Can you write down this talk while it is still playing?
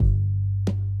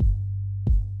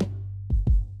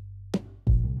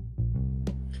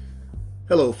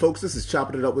Hello, folks. This is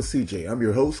Chopping It Up with CJ. I'm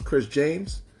your host, Chris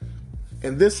James,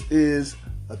 and this is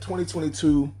a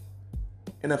 2022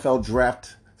 NFL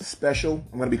Draft special.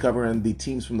 I'm going to be covering the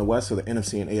teams from the West, so the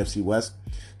NFC and AFC West.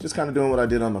 Just kind of doing what I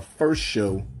did on the first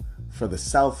show for the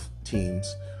South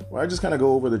teams, where I just kind of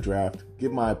go over the draft,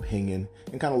 give my opinion,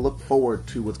 and kind of look forward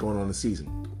to what's going on in the season.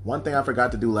 One thing I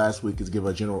forgot to do last week is give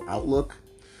a general outlook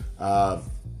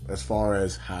as far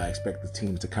as how I expect the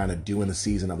teams to kind of do in the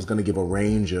season. I was going to give a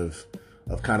range of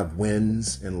kind of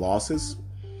wins and losses.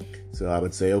 So I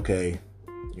would say, okay,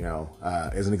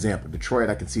 as an example, Detroit,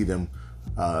 I could see them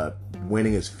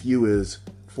winning as few as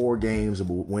 4 games,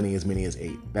 but winning as many as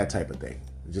 8, that type of thing.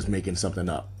 Just making something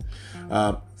up.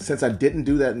 Since I didn't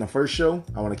do that in the first show,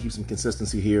 I want to keep some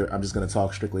consistency here. I'm just going to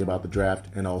talk strictly about the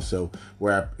draft and also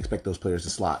where I expect those players to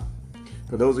slot.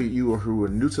 For those of you who are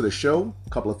new to the show, a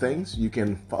couple of things. You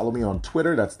can follow me on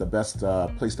Twitter. That's the best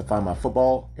place to find my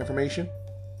football information.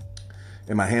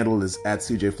 And my handle is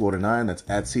 @CJFlorida9. That's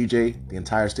 @CJ, the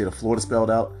entire state of Florida spelled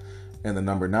out, and the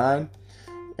number 9.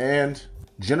 And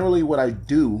generally what I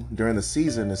do during the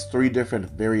season is 3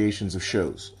 different variations of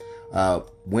shows.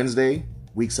 Wednesday,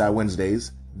 Week Side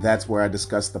Wednesdays, that's where I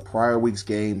discuss the prior week's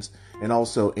games and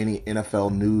also any NFL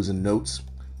news and notes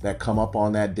that come up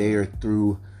on that day or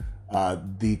through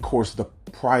the course of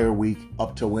the prior week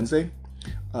up till Wednesday.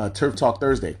 Turf Talk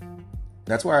Thursday,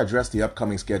 that's where I address the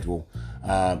upcoming schedule,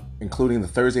 including the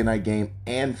Thursday night game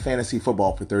and fantasy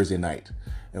football for Thursday night.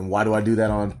 And why do I do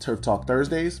that on Turf Talk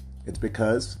Thursdays? It's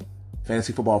because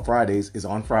Fantasy Football Fridays is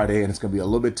on Friday, and it's going to be a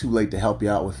little bit too late to help you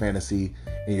out with fantasy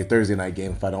in your Thursday night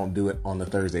game if I don't do it on the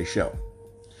Thursday show.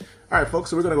 All right, folks,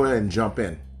 so we're going to go ahead and jump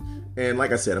in. And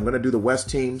like I said, I'm going to do the West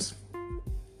teams.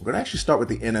 We're going to actually start with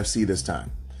the NFC this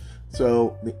time.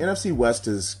 So the NFC West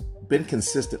has been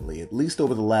consistently, at least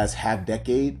over the last half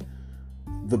decade,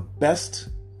 the best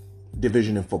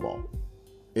division in football.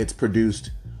 It's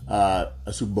produced a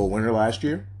Super Bowl winner last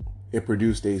year. It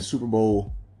produced a Super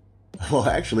Bowl. Well,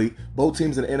 actually, both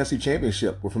teams in the NFC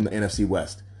Championship were from the NFC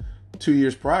West. 2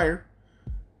 years prior,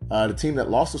 the team that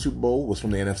lost the Super Bowl was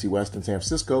from the NFC West in San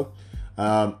Francisco.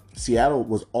 Seattle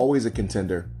was always a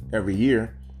contender every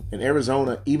year. And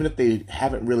Arizona, even if they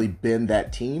haven't really been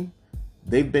that team,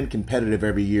 they've been competitive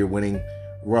every year, winning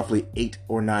roughly 8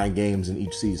 or 9 games in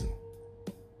each season.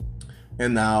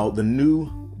 And now the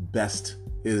new best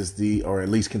is or at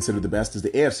least considered the best, is the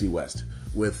AFC West,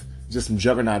 with just some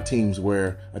juggernaut teams,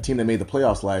 where a team that made the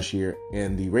playoffs last year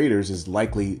and the Raiders is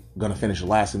likely going to finish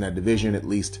last in that division, at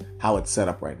least how it's set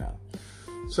up right now.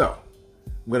 So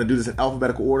I'm going to do this in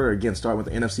alphabetical order. Again, starting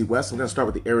with the NFC West. I'm going to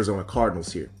start with the Arizona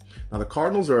Cardinals here. Now, the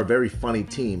Cardinals are a very funny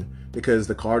team because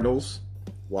the Cardinals,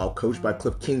 while coached by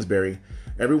Cliff Kingsbury,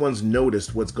 everyone's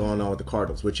noticed what's going on with the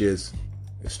Cardinals, which is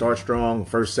they start strong,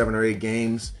 first 7 or 8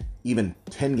 games, even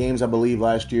 10 games, I believe,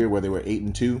 last year where they were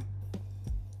 8-2,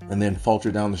 and then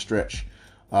faltered down the stretch,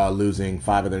 losing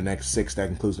 5 of their next 6. That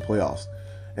concludes the playoffs.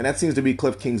 And that seems to be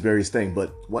Cliff Kingsbury's thing.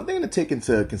 But one thing to take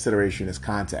into consideration is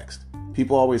context.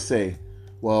 People always say,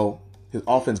 well, his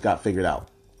offense got figured out.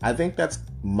 I think that's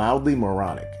mildly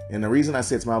moronic. And the reason I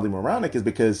say it's mildly moronic is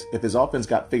because if his offense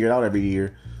got figured out every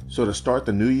year, so to start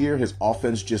the new year, his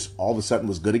offense just all of a sudden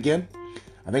was good again,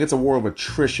 I think it's a war of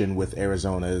attrition with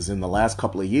Arizona, as in the last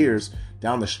couple of years,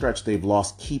 down the stretch, they've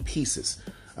lost key pieces.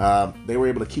 They were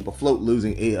able to keep afloat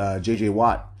losing J.J.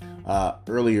 Watt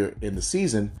earlier in the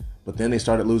season, but then they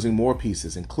started losing more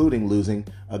pieces, including losing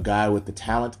a guy with the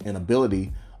talent and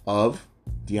ability of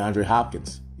DeAndre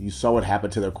Hopkins. You saw what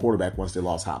happened to their quarterback once they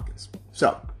lost Hopkins.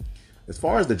 So, as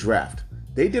far as the draft,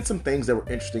 they did some things that were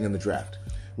interesting in the draft.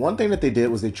 One thing that they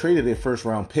did was they traded a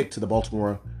first-round pick to the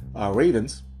Baltimore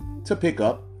Ravens to pick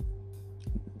up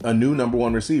a new number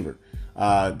 1 receiver.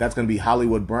 That's going to be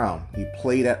Hollywood Brown. He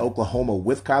played at Oklahoma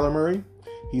with Kyler Murray.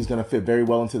 He's going to fit very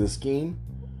well into the scheme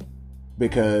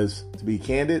because, to be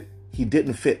candid, he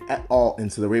didn't fit at all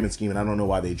into the Ravens scheme, and I don't know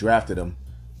why they drafted him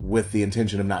with the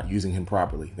intention of not using him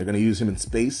properly. They're going to use him in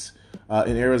space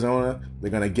in Arizona. They're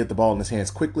going to get the ball in his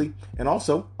hands quickly and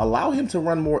also allow him to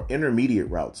run more intermediate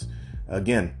routes.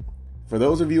 Again, for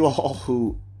those of you all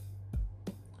who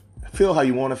feel how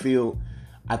you want to feel,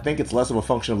 I think it's less of a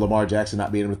function of Lamar Jackson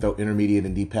not being able to throw intermediate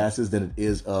and deep passes than it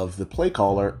is of the play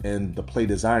caller and the play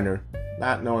designer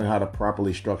not knowing how to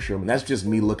properly structure them. And that's just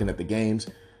me looking at the games.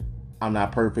 I'm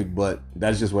not perfect, but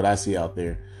that's just what I see out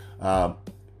there.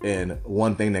 And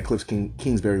one thing that Cliff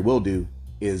Kingsbury will do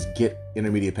is get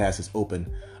intermediate passes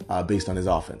open based on his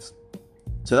offense.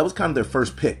 So that was kind of their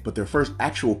first pick, but their first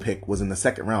actual pick was in the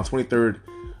second round, 23rd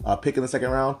pick in the second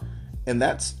round. And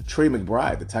that's Trey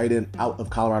McBride, the tight end out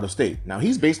of Colorado State. Now,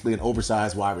 he's basically an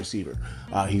oversized wide receiver.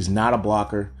 He's not a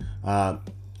blocker.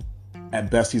 At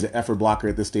best, he's an effort blocker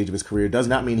at this stage of his career. Does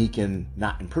not mean he can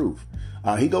not improve.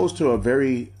 He goes to a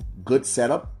very good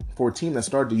setup for a team that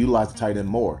started to utilize the tight end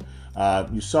more.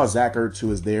 You saw Zach Ertz,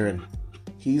 who is there, and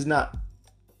he's not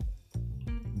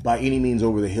by any means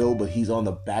over the hill, but he's on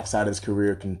the backside of his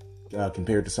career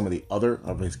compared to some of the other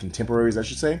of his contemporaries, I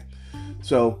should say.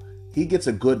 So he gets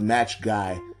a good match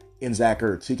guy in Zach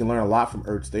Ertz. He can learn a lot from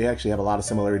Ertz. They actually have a lot of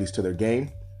similarities to their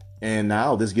game. And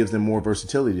now this gives them more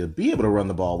versatility to be able to run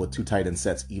the ball with two tight end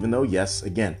sets, even though, yes,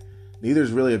 again, neither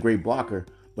is really a great blocker,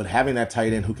 but having that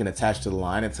tight end who can attach to the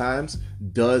line at times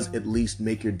does at least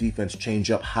make your defense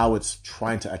change up how it's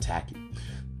trying to attack you.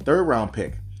 Third round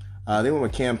pick, they went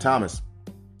with Cam Thomas,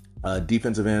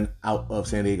 defensive end out of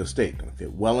San Diego State. Going to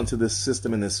fit well into this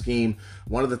system and this scheme.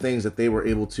 One of the things that they were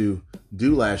able to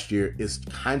do last year is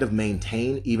kind of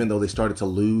maintain, even though they started to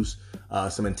lose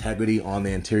some integrity on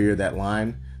the interior of that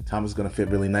line. Thomas is going to fit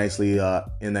really nicely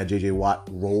in that J.J. Watt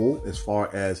role as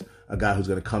far as a guy who's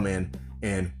going to come in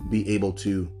and be able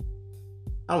to,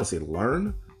 I don't want to say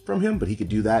learn from him, but he could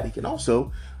do that. He can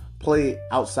also play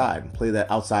outside and play that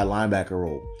outside linebacker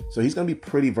role. So he's going to be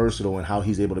pretty versatile in how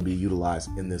he's able to be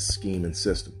utilized in this scheme and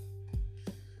system.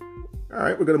 All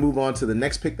right, we're going to move on to the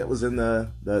next pick that was in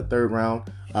the third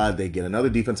round. They get another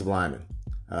defensive lineman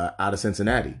out of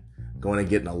Cincinnati, going and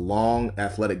getting a long,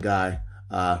 athletic guy,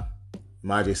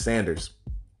 Myjai Sanders.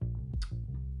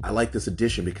 I like this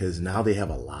addition because now they have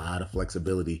a lot of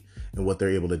flexibility in what they're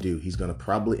able to do. He's going to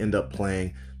probably end up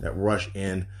playing that rush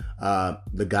in,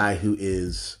 the guy who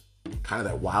is kind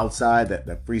of that wild side,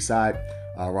 that free side,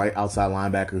 right outside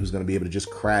linebacker who's going to be able to just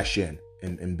crash in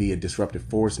and be a disruptive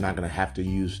force, not going to have to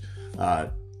use, I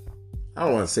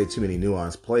don't want to say too many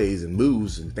nuanced plays and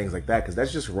moves and things like that because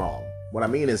that's just wrong. What I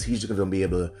mean is he's just going to be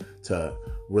able to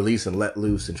release and let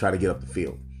loose and try to get up the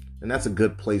field. And that's a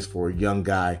good place for a young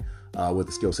guy with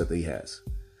the skill set that he has.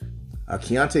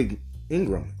 Keaontay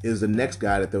Ingram is the next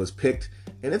guy that was picked.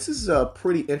 And this is a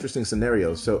pretty interesting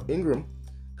scenario. So Ingram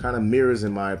kind of mirrors,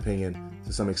 in my opinion,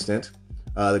 to some extent,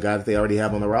 the guy that they already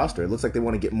have on the roster. It looks like they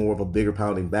want to get more of a bigger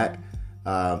pounding back.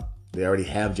 They already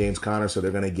have James Conner, so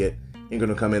they're going to get Ingram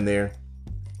to come in there.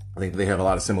 I think they have a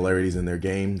lot of similarities in their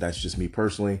game. That's just me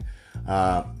personally.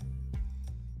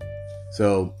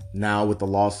 So now with the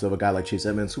loss of a guy like Chase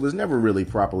Edmonds, who was never really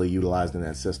properly utilized in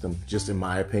that system, just in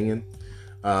my opinion,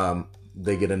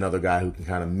 they get another guy who can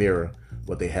kind of mirror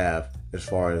what they have as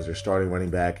far as their starting running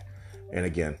back. And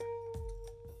again,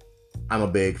 I'm a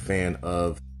big fan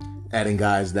of adding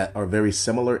guys that are very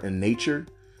similar in nature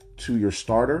to your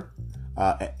starter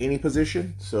at any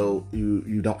position. So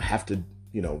you don't have to,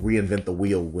 reinvent the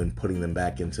wheel when putting them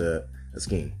back into a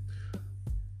scheme.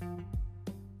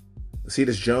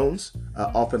 Cetus Jones,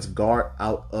 offensive guard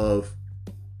out of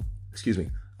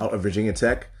Virginia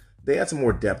Tech. They had some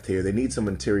more depth here. They need some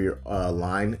interior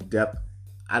line depth.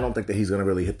 I don't think that he's going to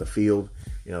really hit the field.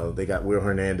 They got Will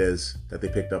Hernandez that they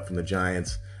picked up from the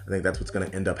Giants. I think that's what's going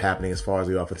to end up happening as far as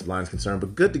the offensive line is concerned.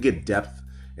 But good to get depth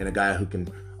in a guy who can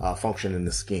function in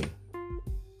the scheme.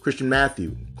 Christian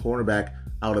Matthew, cornerback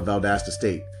out of Valdosta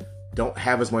State. Don't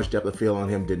have as much depth of field on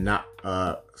him. Did not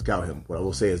scout him. What I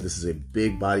will say is this is a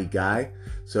big body guy.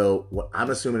 So what I'm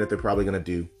assuming that they're probably going to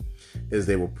do is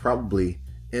they will probably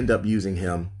end up using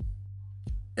him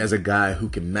as a guy who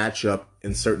can match up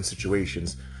in certain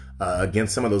situations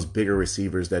against some of those bigger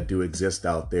receivers that do exist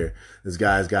out there. This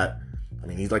guy's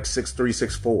he's like 6'3",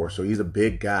 6'4", so he's a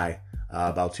big guy,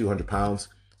 about 200 pounds.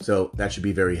 So that should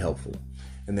be very helpful.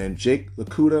 And then Jake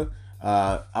Lakuta,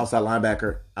 outside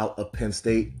linebacker out of Penn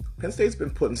State. Penn State's been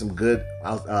putting some good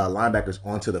linebackers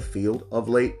onto the field of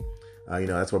late.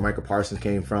 That's where Michael Parsons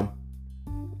came from.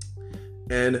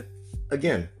 And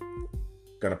again,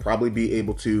 going to probably be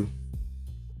able to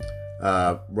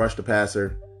rush the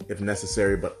passer if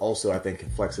necessary, but also I think can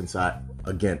flex inside.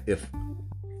 Again, if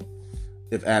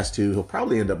asked to, he'll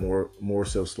probably end up more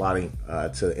so slotting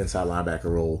to the inside linebacker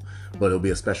role, but it'll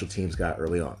be a special teams guy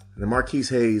early on. And then Marquise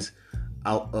Hayes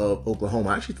out of Oklahoma.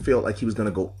 I actually feel like he was going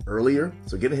to go earlier,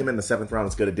 so getting him in the 7th round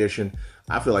is a good addition.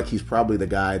 I feel like he's probably the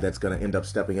guy that's going to end up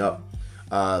stepping up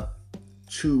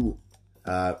to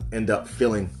end up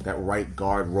filling that right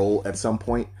guard role at some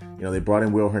point. They brought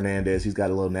in Will Hernandez. He's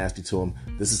got a little nasty to him.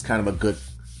 This is kind of a good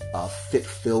fit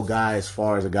fill guy as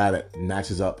far as a guy that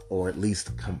matches up or at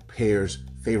least compares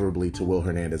favorably to Will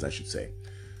Hernandez, I should say.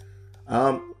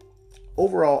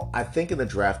 Overall, I think in the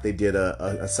draft they did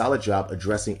a solid job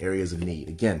addressing areas of need.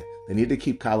 Again, they needed to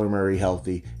keep Kyler Murray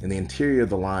healthy, and the interior of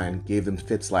the line gave them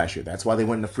fits last year. That's why they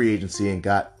went into free agency and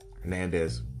got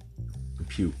Hernandez and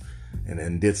Pugh and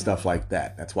then did stuff like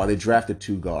that. That's why they drafted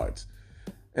 2 guards.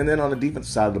 And then on the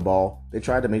defensive side of the ball, they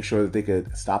tried to make sure that they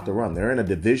could stop the run. They're in a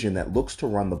division that looks to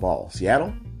run the ball.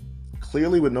 Seattle,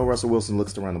 clearly with no Russell Wilson,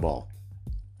 looks to run the ball.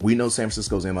 We know San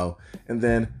Francisco's MO. And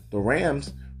then the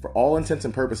Rams, for all intents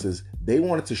and purposes, they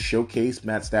wanted to showcase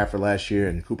Matt Stafford last year,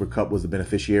 and Cooper Kupp was the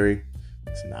beneficiary.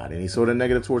 It's not any sort of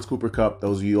negative towards Cooper Kupp.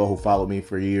 Those of you all who followed me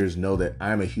for years know that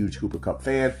I'm a huge Cooper Kupp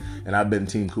fan, and I've been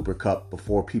Team Cooper Kupp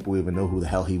before people even know who the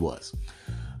hell he was.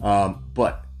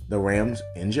 But the Rams,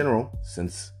 in general,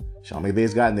 since Sean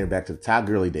McVay's gotten there back to the Todd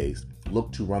Gurley days,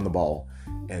 look to run the ball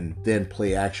and then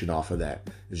play action off of that.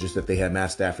 It's just that they had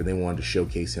Matt Stafford. They wanted to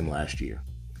showcase him last year.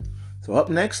 So up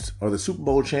next are the Super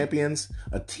Bowl champions,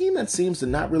 a team that seems to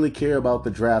not really care about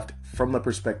the draft from the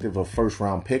perspective of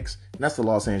first-round picks, and that's the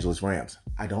Los Angeles Rams.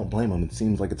 I don't blame them. It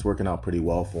seems like it's working out pretty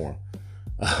well for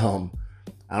them.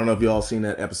 I don't know if you all seen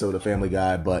that episode of Family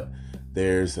Guy, but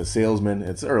there's a salesman.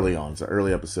 It's early on. It's an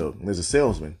early episode. And there's a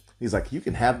salesman. He's like, you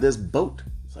can have this boat.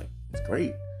 It's like, it's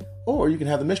great. Or you can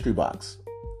have the mystery box.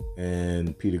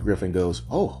 And Peter Griffin goes,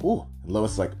 oh. And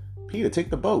Lois is like, Peter, take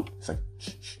the boat. It's like,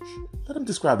 shh. Let him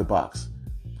describe the box.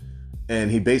 And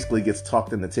he basically gets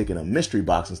talked into taking a mystery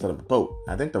box instead of a boat.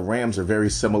 I think the Rams are very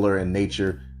similar in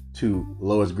nature to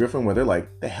Lois Griffin, where they're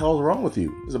like, the hell's wrong with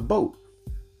you? There's a boat.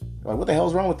 They're like, what the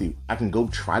hell's wrong with you? I can go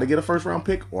try to get a first round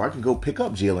pick, or I can go pick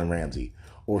up Jalen Ramsey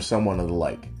or someone of the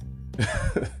like.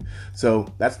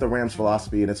 So that's the Rams'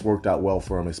 philosophy, and it's worked out well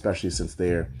for them, especially since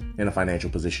they're in a financial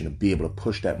position to be able to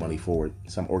push that money forward.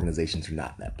 Some organizations are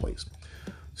not in that place.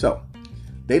 So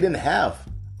they didn't have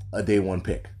a day one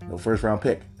pick, no first round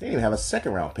pick. They didn't even have a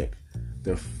second round pick.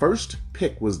 Their first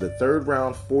pick was the third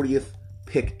round, 40th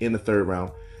pick in the third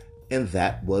round, and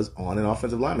that was on an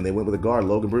offensive lineman. They went with a guard,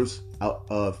 Logan Bruce, out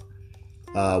of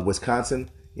Wisconsin.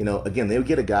 You know, again, they would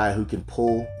get a guy who can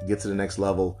pull, get to the next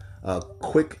level,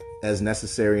 quick as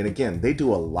necessary. And again, they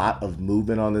do a lot of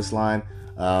movement on this line.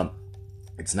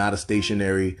 It's not a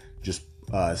stationary, just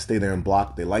stay there and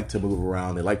block. They like to move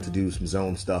around. They like to do some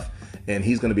zone stuff. And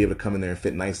he's going to be able to come in there and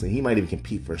fit nicely. He might even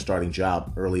compete for a starting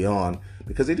job early on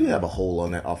because they do have a hole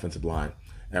on that offensive line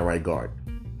at right guard.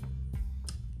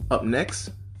 Up next,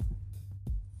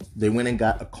 they went and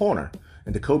got a corner,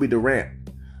 and Jacoby Durant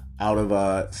out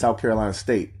of South Carolina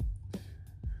State.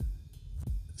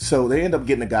 So they end up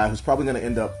getting a guy who's probably going to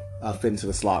end up fitting to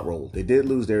the slot role. They did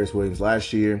lose Darius Williams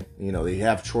last year. You know, they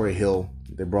have Troy Hill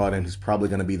they brought in, who's probably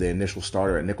going to be the initial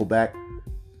starter at nickelback.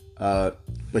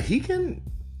 But he can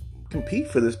compete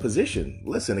for this position.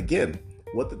 Listen, again,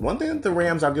 one thing that the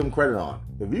Rams I'll give them credit on,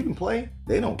 if you can play,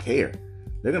 they don't care.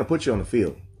 They're going to put you on the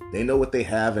field. They know what they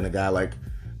have in a guy like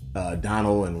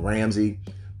Donald and Ramsey.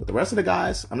 But the rest of the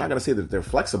guys, I'm not going to say that they're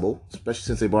flexible, especially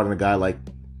since they brought in a guy like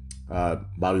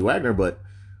Bobby Wagner, but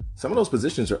some of those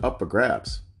positions are up for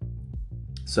grabs.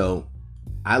 So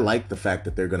I like the fact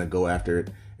that they're going to go after it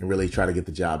and really try to get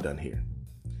the job done here.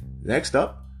 Next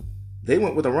up, they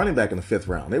went with a running back in the 5th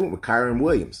round. They went with Kyren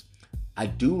Williams. I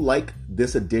do like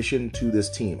this addition to this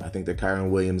team. I think that Kyren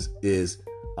Williams is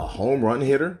a home run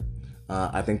hitter.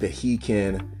 I think that he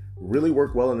can really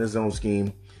work well in his zone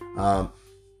scheme.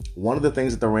 One of the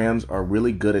things that the Rams are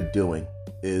really good at doing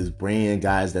is bringing in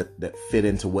guys that fit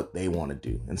into what they want to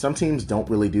do. And some teams don't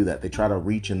really do that. They try to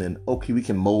reach and then, okay, we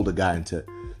can mold a guy into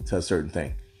a certain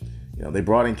thing. You know, they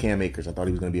brought in Cam Akers. I thought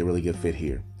he was going to be a really good fit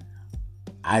here.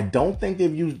 I don't think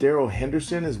they've used Darrell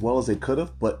Henderson as well as they could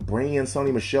have, but bringing in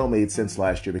Sony Michel made sense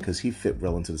last year because he fit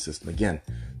well into the system. Again,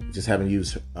 just haven't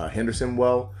used Henderson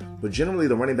well, but generally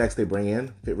the running backs they bring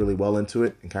in fit really well into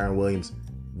it, and Kyren Williams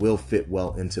will fit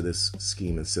well into this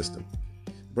scheme and system.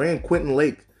 Bringing Quentin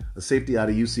Lake, a safety out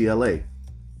of UCLA.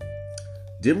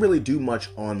 Didn't really do much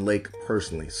on Lake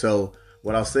personally. So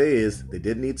what I'll say is they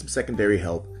did need some secondary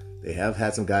help. They have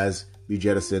had some guys be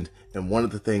jettisoned. And one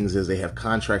of the things is they have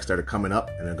contracts that are coming up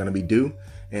and they're going to be due.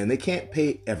 And they can't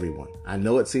pay everyone. I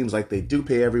know it seems like they do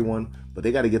pay everyone, but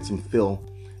they got to get some fill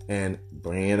and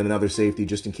bring in another safety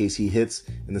just in case he hits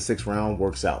in the 6th round,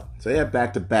 works out. So they have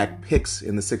back-to-back picks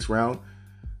in the 6th round.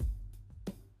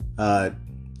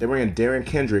 They bring in Darren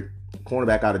Kendrick,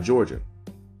 cornerback out of Georgia.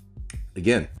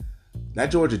 Again, that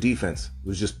Georgia defense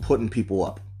was just putting people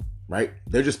up, right?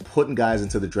 They're just putting guys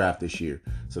into the draft this year.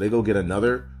 So they go get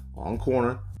another on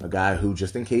corner, a guy who,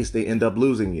 just in case they end up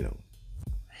losing, you know,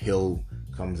 Hill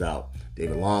comes out.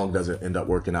 David Long doesn't end up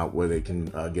working out where they can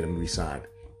get him re-signed.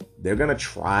 They're going to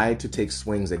try to take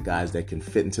swings at guys that can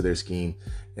fit into their scheme.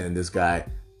 And this guy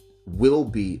will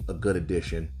be a good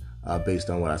addition based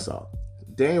on what I saw.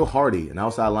 Daniel Hardy, an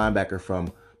outside linebacker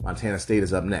from Montana State,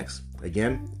 is up next.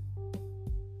 Again,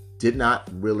 did not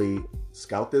really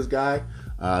scout this guy.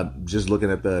 Just looking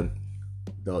at the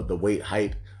weight,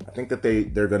 height. I think that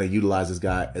they're going to utilize this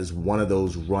guy as one of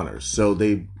those runners. So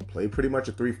they play pretty much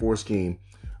a 3-4 scheme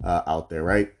out there,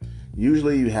 right?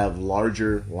 Usually you have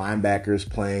larger linebackers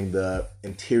playing the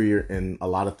interior in a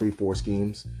lot of 3-4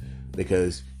 schemes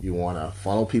because you want to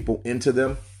funnel people into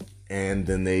them and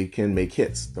then they can make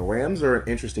hits. The Rams are an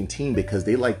interesting team because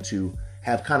they like to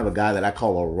have kind of a guy that I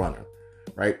call a runner,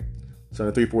 right? So in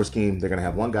a 3-4 scheme, they're going to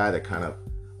have one guy that kind of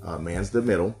mans the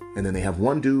middle, and then they have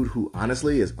one dude who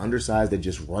honestly is undersized that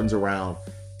just runs around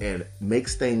and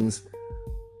makes things.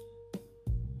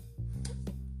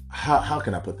 How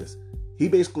can I put this? He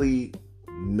basically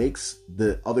makes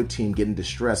the other team get in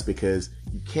distress because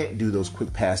you can't do those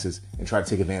quick passes and try to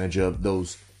take advantage of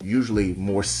those usually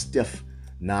more stiff,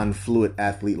 non-fluid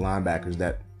athlete linebackers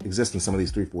that exist in some of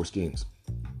these 3-4 schemes.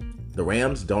 The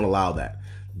Rams don't allow that.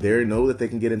 They know that they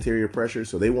can get interior pressure,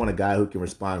 so they want a guy who can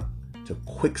respond to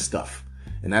quick stuff.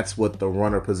 And that's what the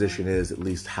runner position is, at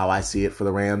least how I see it for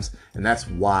the Rams. And that's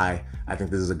why I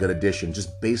think this is a good addition,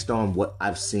 just based on what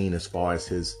I've seen as far as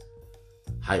his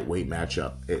height-weight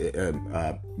matchup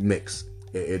mix.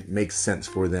 It makes sense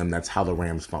for them. That's how the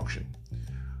Rams function.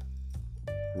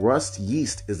 Russ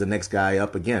Yeast is the next guy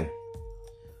up again.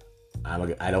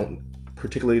 I don't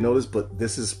particularly know this, but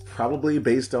this is probably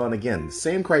based on, again, the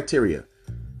same criteria.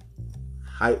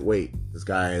 Height, weight. This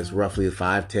guy is roughly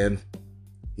 5'10".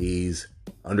 He's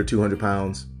under 200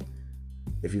 pounds.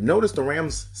 If you've noticed, the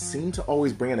Rams seem to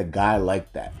always bring in a guy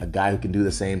like that, a guy who can do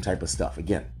the same type of stuff.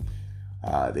 Again,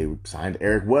 they signed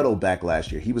Eric Weddle back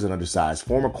last year. He was an undersized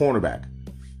former cornerback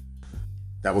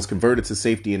that was converted to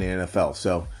safety in the NFL.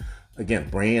 So, again,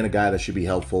 bring in a guy that should be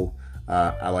helpful.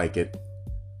 I like it.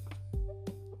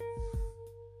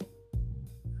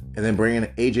 And then bring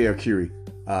in A.J. Arcuri,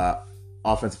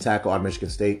 offensive tackle out of Michigan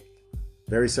State.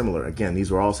 Very similar. Again, these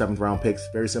were all 7th-round picks.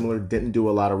 Very similar. Didn't do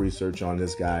a lot of research on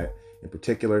this guy in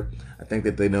particular. I think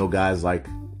that they know guys like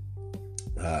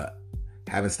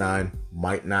Havenstein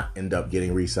might not end up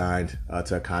getting re-signed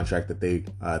to a contract that they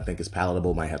think is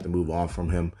palatable, might have to move on from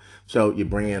him. So you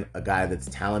bring in a guy that's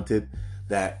talented,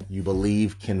 that you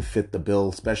believe can fit the bill,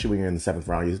 especially when you're in the 7th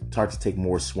round. You start to take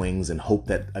more swings and hope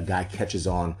that a guy catches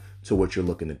on to what you're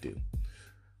looking to do.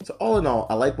 So all in all,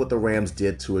 I like what the Rams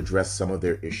did to address some of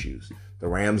their issues. The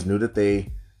Rams knew that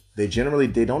they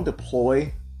don't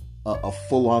deploy a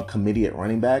full-on committee at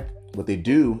running back. What they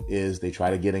do is they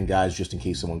try to get in guys just in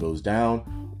case someone goes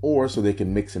down, or so they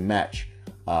can mix and match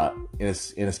in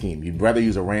a scheme. You'd rather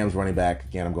use a Rams running back,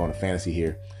 again, I'm going to fantasy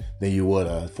here, than you would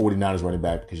a 49ers running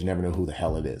back because you never know who the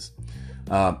hell it is.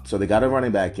 So they got a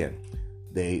running back in.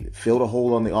 They filled a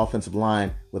hole on the offensive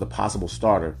line with a possible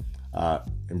starter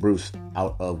in Bruce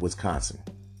out of Wisconsin.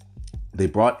 They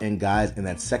brought in guys in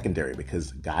that secondary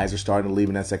because guys are starting to leave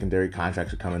in that secondary.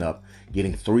 Contracts are coming up,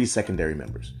 getting 3 secondary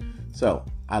members. So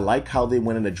I like how they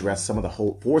went and addressed some of the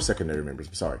 4 secondary members.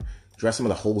 Address some of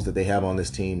the holes that they have on this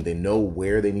team. They know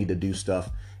where they need to do stuff,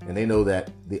 and they know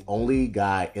that the only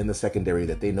guy in the secondary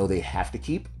that they know they have to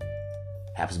keep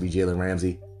happens to be Jalen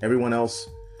Ramsey. Everyone else,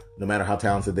 no matter how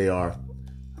talented they are,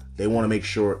 they want to make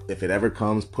sure if it ever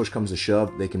push comes to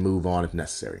shove, they can move on if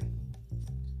necessary.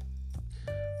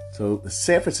 So the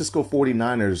San Francisco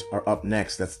 49ers are up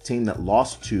next. That's the team that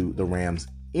lost to the Rams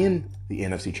in the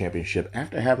NFC Championship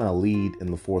after having a lead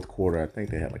in the 4th quarter. I think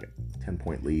they had like a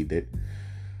 10-point lead.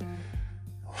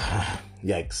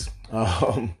 Yikes.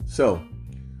 San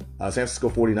Francisco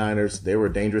 49ers, they were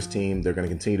a dangerous team. They're going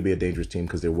to continue to be a dangerous team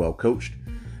because they're well coached.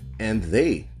 And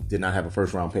they did not have a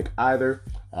 1st-round pick either.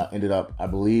 Ended up, I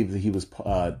believe that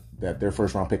their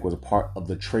 1st-round pick was a part of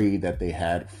the trade that they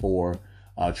had for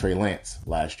Trey Lance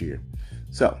last year.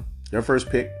 So their first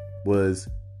pick was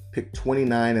pick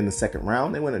 29 in the 2nd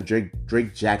round. They went to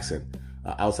Drake Jackson,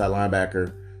 outside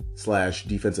linebacker /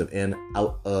 defensive end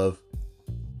out of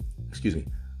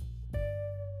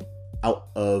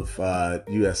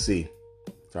USC.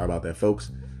 Sorry about that,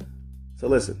 folks. So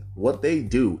listen, what they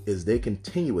do is they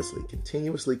continuously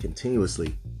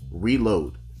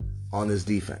reload on this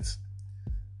defense.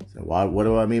 So what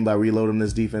do I mean by reload on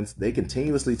this defense? They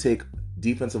continuously take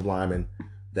defensive linemen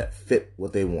that fit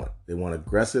what they want. They want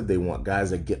aggressive. They want guys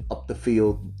that get up the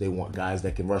field. They want guys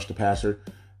that can rush the passer.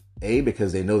 A,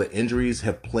 because they know that injuries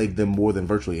have plagued them more than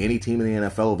virtually any team in the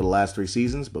NFL over the last 3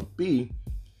 seasons. But B,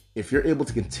 if you're able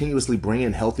to continuously bring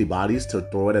in healthy bodies to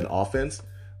throw at an offense,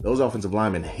 those offensive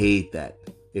linemen hate that.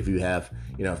 If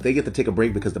they get to take a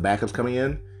break because the backup's coming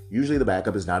in, usually the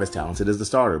backup is not as talented as the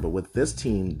starter. But with this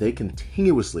team, they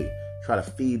continuously try to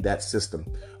feed that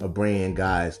system of bringing in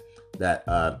guys that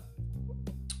are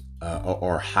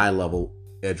high-level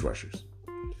edge rushers.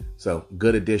 So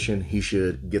good addition. He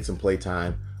should get some play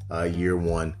time year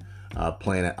 1.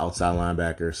 playing at outside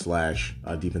linebacker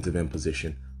 / defensive end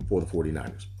position for the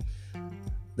 49ers.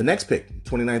 The next pick,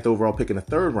 29th overall pick in the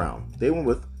third round, they went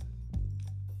with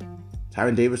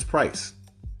Tyron Davis-Price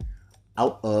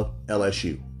out of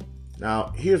LSU.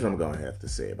 Now, here's what I'm going to have to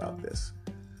say about this.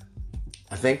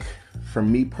 I think, for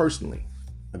me personally,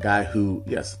 a guy who,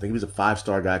 yes, I think he was a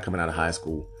 5-star guy coming out of high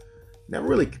school, never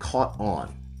really caught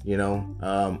on, you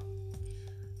know.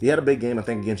 He had a big game, I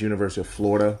think, against University of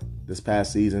Florida this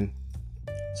past season.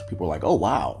 So people were like, oh,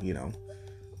 wow, you know,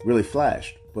 really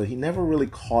flashed. But he never really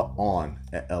caught on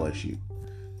at LSU.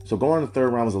 So going in the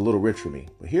third round was a little rich for me.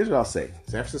 But here's what I'll say.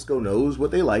 San Francisco knows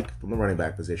what they like from the running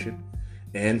back position.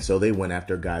 And so they went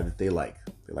after a guy that they like.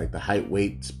 They like the height,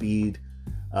 weight, speed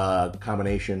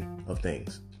combination of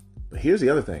things. But here's the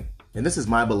other thing. And this is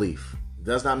my belief. It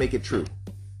does not make it true.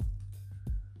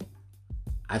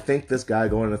 I think this guy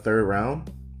going in the third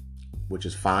round, which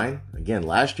is fine. Again,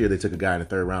 last year they took a guy in the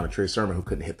third round, Trey Sermon, who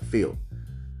couldn't hit the field.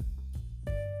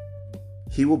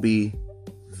 He will be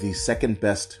the second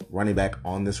best running back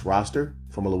on this roster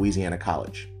from a Louisiana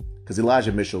college, because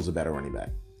Elijah Mitchell's a better running back.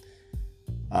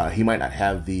 He might not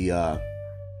have the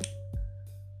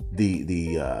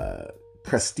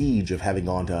prestige of having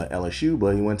gone to LSU,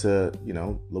 but he went to, you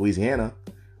know, Louisiana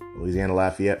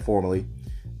Lafayette formerly,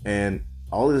 and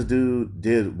all this dude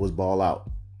did was ball out.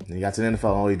 And he got to the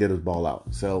NFL, and all he did was ball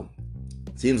out. So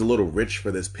it seems a little rich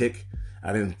for this pick.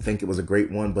 I didn't think it was a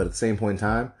great one, but at the same point in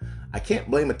time, I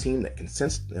can't blame a team that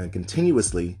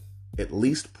continuously at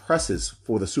least presses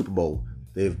for the Super Bowl.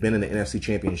 They've been in the NFC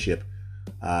Championship,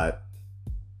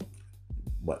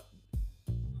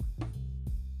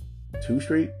 2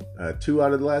 straight? 2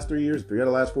 out of the last 3 years, 3 out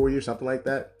of the last 4 years, something like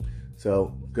that.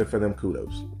 So good for them,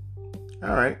 kudos.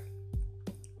 All right.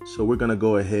 So we're going to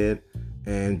go ahead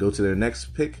and go to their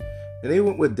next pick. And they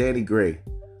went with Danny Gray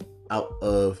out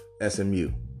of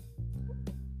SMU.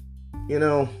 You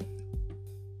know,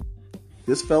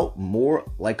 this felt more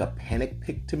like a panic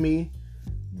pick to me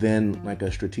than like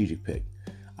a strategic pick.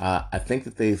 I think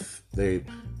that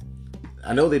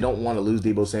I know they don't want to lose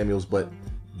Deebo Samuels, but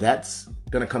that's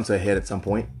going to come to a head at some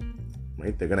point,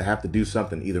 right? They're going to have to do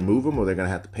something, either move him or they're going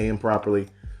to have to pay him properly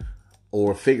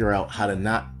or figure out how to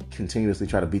not continuously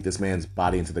try to beat this man's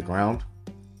body into the ground.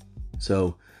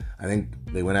 So I think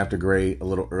they went after Gray a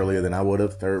little earlier than I would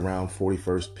have. Third round,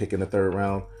 41st pick in the third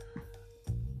round.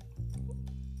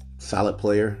 Solid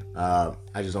player. I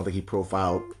just don't think he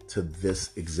profiled to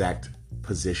this exact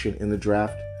position in the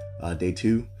draft. Day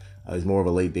 2. He's more of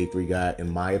a late day 3 guy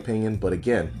in my opinion. But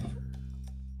again,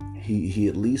 he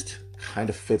at least kind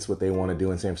of fits what they want to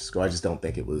do in San Francisco. I just don't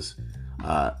think it was...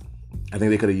 I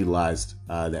think they could have utilized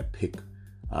that pick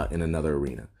in another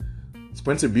arena.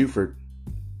 Spencer Buford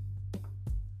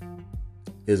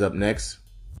is up next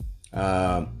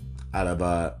out of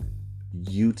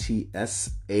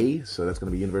UTSA. So that's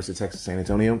going to be University of Texas, San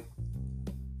Antonio.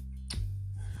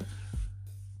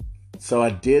 So I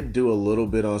did do a little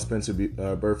bit on Spencer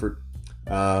Burford.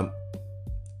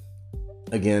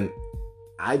 Again,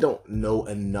 I don't know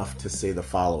enough to say the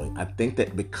following. I think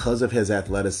that because of his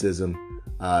athleticism,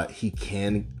 he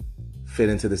can fit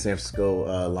into the San Francisco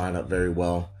lineup very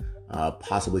well,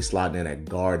 possibly slotting in at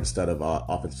guard instead of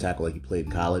offensive tackle like he played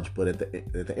in college. But at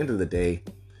the end of the day,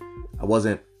 I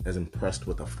wasn't as impressed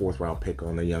with a 4th round pick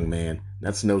on the young man.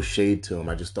 That's no shade to him.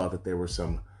 I just thought that there were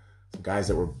some guys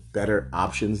that were better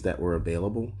options that were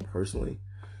available personally.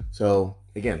 So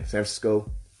again, San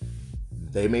Francisco,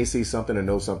 they may see something or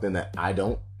know something that I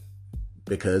don't,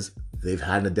 because they've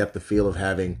had an depth of field of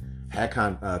having had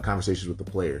conversations with the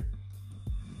player.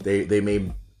 They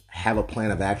may have a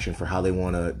plan of action for how they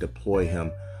want to deploy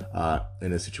him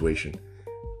in this situation.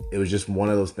 It was just one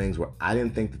of those things where I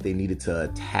didn't think that they needed to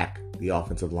attack the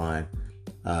offensive line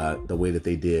the way that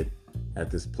they did at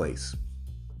this place.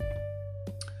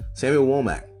 Samuel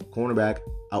Womack, cornerback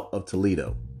out of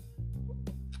Toledo.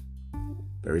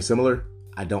 Very similar.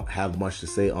 I don't have much to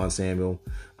say on Samuel,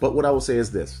 but what I will say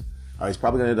is this. He's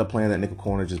probably going to end up playing that nickel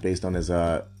corner just based on his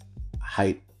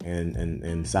height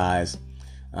and size.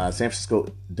 San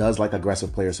Francisco does like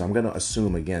aggressive players, so I'm going to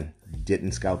assume, again,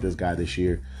 didn't scout this guy this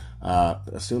year,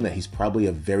 assume that he's probably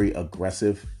a very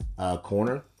aggressive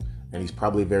corner, and he's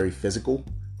probably very physical.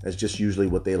 That's just usually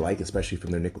what they like, especially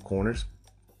from their nickel corners.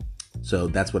 So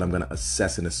that's what I'm going to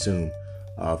assess and assume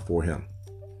for him.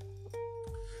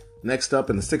 Next up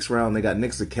in the 6th round, they got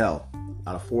Nick Zakelj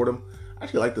out of Fordham. I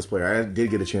actually like this player. I did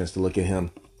get a chance to look at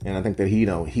him, and I think that he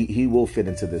will fit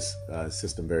into this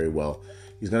system very well.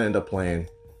 He's going to end up playing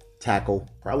tackle,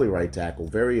 probably right tackle,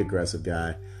 very aggressive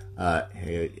guy.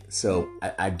 So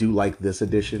I do like this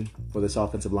addition for this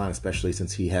offensive line, especially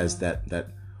since he has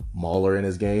that mauler in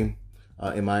his game,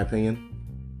 in my opinion.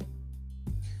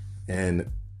 And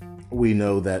we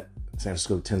know that San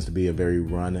Francisco tends to be a very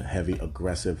run-heavy,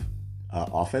 aggressive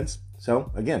offense.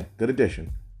 So, again, good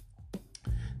addition.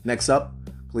 Next up,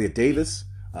 Kalia Davis,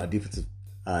 defensive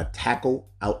tackle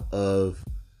out of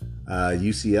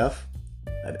UCF.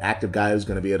 An active guy who's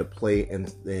going to be able to play in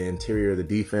the interior of the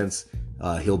defense.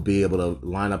 He'll be able to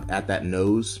line up at that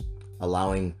nose,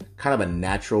 allowing kind of a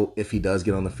natural, if he does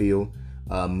get on the field,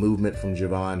 movement from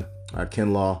Javon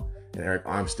Kinlaw and Eric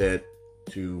Armstead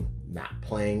to not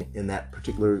playing in that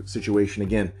particular situation.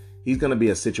 Again, he's going to be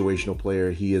a situational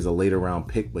player. He is a later round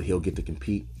pick, but he'll get to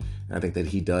compete. And I think that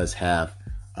he does have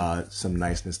some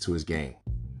niceness to his game.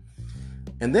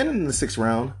 And then in the 6th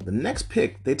round, the next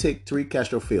pick, they take Tariq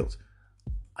Castro-Fields.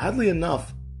 Oddly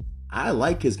enough, I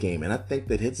like his game, and I think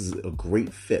that his is a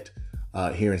great fit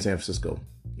here in San Francisco.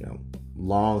 You know,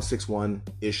 long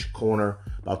 6'1"-ish corner,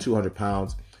 about 200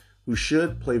 pounds, who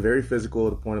should play very physical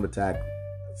at the point of attack.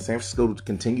 San Francisco to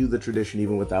continue the tradition,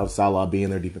 even without Salah being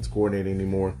their defense coordinator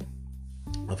anymore,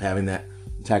 of having that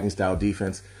attacking style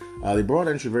defense. They brought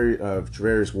in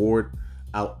Travarius Ward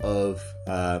out of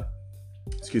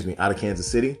Kansas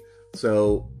City,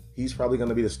 so he's probably going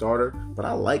to be the starter. But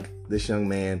I like this young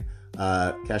man,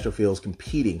 Castro-Fields,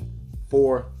 competing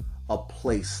for a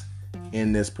place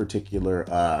in this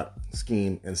particular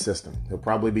scheme and system. He'll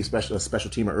probably be a special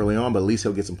teamer early on, but at least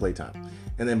he'll get some play time.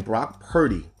 And then Brock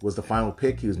Purdy was the final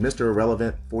pick. He was Mr.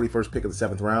 Irrelevant, 41st pick of the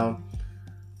 7th round.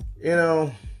 You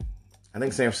know, I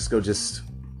think San Francisco just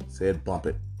said bump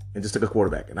it and just took a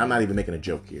quarterback. And I'm not even making a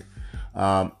joke here.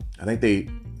 I think they,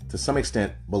 to some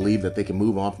extent, believe that they can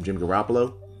move on from Jimmy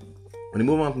Garoppolo. When they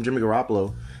move on from Jimmy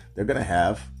Garoppolo, they're going to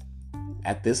have,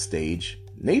 at this stage,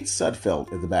 Nate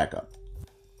Sudfeld as the backup.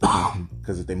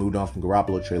 Because if they moved on from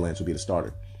Garoppolo, Trey Lance would be the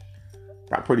starter.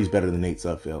 Brock Purdy's better than Nate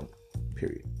Sudfeld,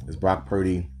 period. Is Brock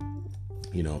Purdy,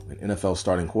 an NFL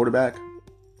starting quarterback?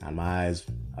 On my eyes,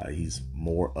 he's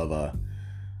more of a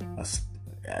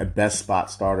best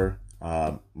spot starter,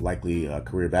 likely a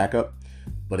career backup.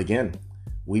 But again,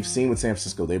 we've seen with San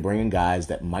Francisco, they bring in guys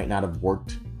that might not have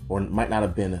worked or might not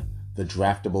have been the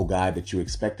draftable guy that you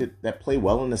expected that play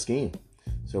well in the scheme.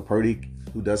 So Purdy,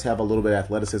 who does have a little bit of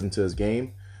athleticism to his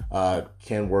game,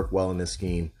 can work well in this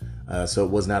scheme. So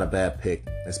it was not a bad pick,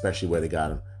 especially where they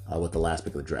got him with the last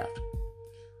pick of the draft.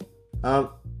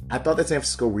 I thought that San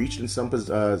Francisco reached in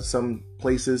some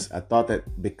places. I thought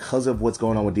that because of what's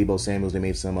going on with Deebo Samuels, they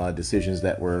made some decisions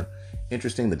that were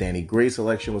interesting. The Danny Gray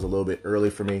selection was a little bit early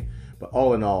for me. But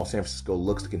all in all, San Francisco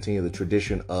looks to continue the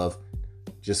tradition of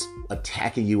just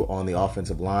attacking you on the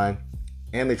offensive line.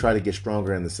 And they try to get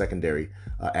stronger in the secondary,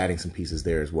 adding some pieces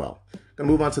there as well. Going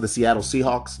to move on to the Seattle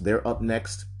Seahawks. They're up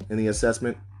next in the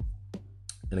assessment.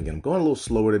 And again, I'm going a little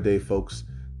slower today, folks,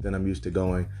 than I'm used to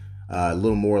going. A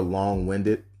little more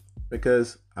long-winded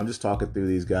because I'm just talking through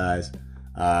these guys.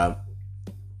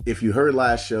 If you heard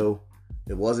last show,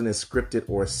 it wasn't as scripted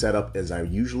or set up as I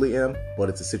usually am, but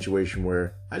it's a situation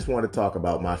where I just wanted to talk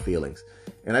about my feelings.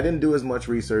 And I didn't do as much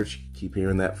research, keep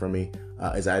hearing that from me,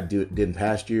 as I did in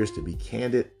past years. To be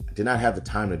candid, I did not have the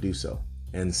time to do so.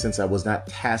 And since I was not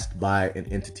tasked by an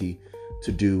entity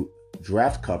to do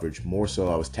draft coverage, more so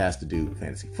I was tasked to do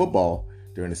fantasy football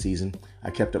during the season, I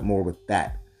kept up more with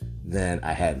that than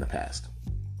I had in the past.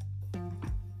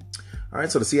 All right,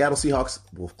 so the Seattle Seahawks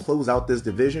will close out this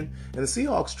division. And the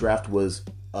Seahawks draft was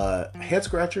a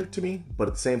head-scratcher to me, but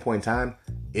at the same point in time,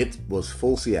 it was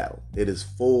full Seattle. It is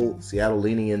full Seattle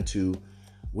leaning into,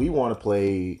 we want to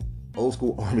play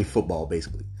old-school Army football,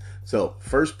 basically. So,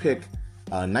 first pick,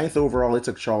 9th overall, they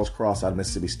took Charles Cross out of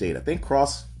Mississippi State. I think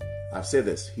Cross, I've said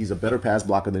this, he's a better pass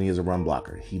blocker than he is a run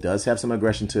blocker. He does have some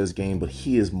aggression to his game, but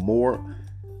he is more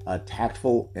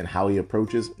tactful in how he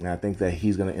approaches, and I think that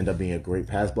he's going to end up being a great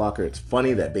pass blocker. It's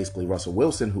funny that basically Russell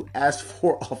Wilson, who asked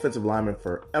for offensive linemen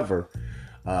forever,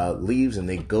 leaves, and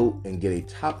they go and get a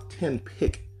top 10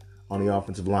 pick on the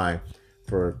offensive line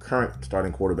for current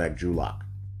starting quarterback Drew Lock.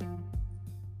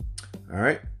 All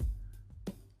right.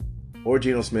 Or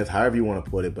Geno Smith, however you want to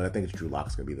put it, but I think it's Drew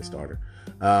Lock's going to be the starter.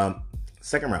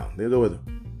 Second round, they'll go with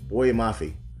Boye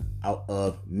Mafe out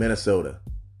of Minnesota.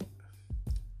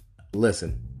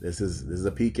 Listen, this is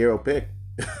a Pete Carroll pick.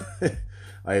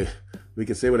 We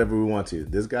can say whatever we want to.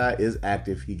 This guy is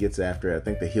active. He gets after it. I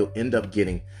think that he'll end up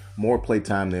getting more play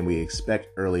time than we expect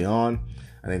early on.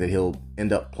 I think that he'll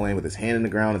end up playing with his hand in the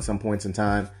ground at some points in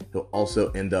time. He'll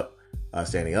also end up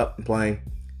standing up and playing.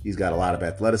 He's got a lot of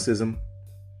athleticism.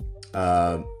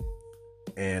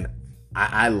 And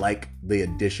I like the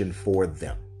addition for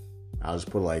them. I'll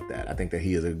just put it like that. I think that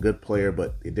he is a good player,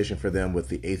 but the addition for them with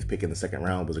the 8th pick in the second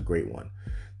round was a great one.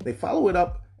 They follow it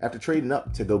up after trading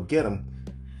up to go get him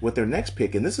with their next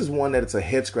pick. And this is one that it's a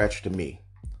head scratcher to me.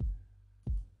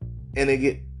 And they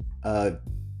get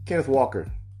Kenneth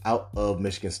Walker out of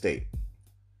Michigan State.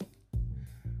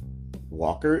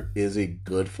 Walker is a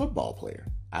good football player.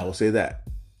 I will say that,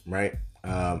 right?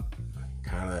 Kind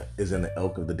of is in the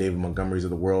ilk of the David Montgomerys of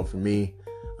the world for me.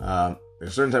 There's a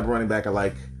certain type of running back I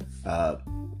like.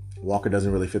 Walker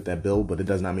doesn't really fit that bill, but it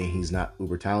does not mean he's not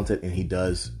uber talented, and he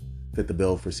does fit the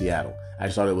bill for Seattle. I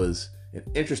just thought it was an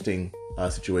interesting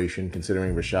situation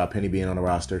considering Rashad Penny being on the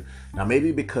roster. Now,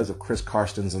 maybe because of Chris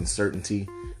Carsten's uncertainty,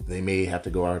 they may have to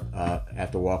go out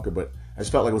after Walker, but I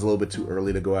just felt like it was a little bit too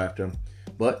early to go after him.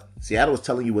 But Seattle is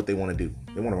telling you what they want to do.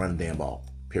 They want to run the damn ball,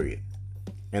 period.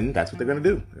 And that's what they're going to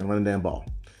do. They're going to run the damn ball.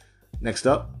 Next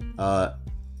up,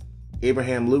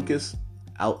 Abraham Lucas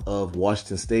out of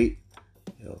Washington State.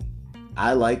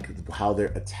 I like how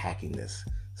they're attacking this.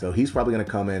 So he's probably going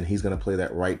to come in. He's going to play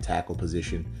that right tackle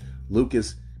position.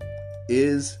 Lucas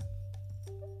is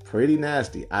pretty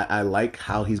nasty. I like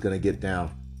how he's going to get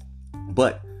down.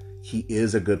 But he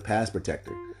is a good pass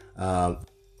protector.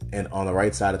 And on the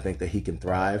right side, I think that he can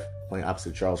thrive playing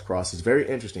opposite Charles Cross. It's very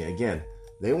interesting. Again,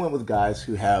 they went with guys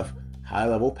who have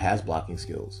high-level pass blocking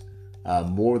skills,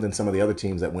 more than some of the other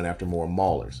teams that went after more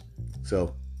maulers.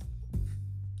 So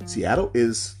Seattle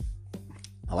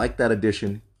I like that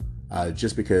addition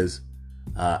just because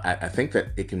I think that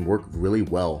it can work really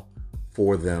well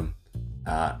for them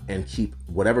and keep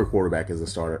whatever quarterback is a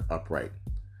starter upright.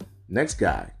 Next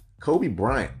guy, Kobe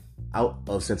Bryant out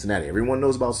of Cincinnati. Everyone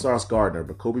knows about Sauce Gardner,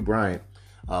 but Kobe Bryant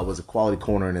was a quality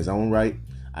corner in his own right.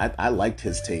 I liked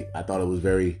his tape. I thought it was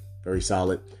very, very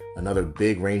solid. Another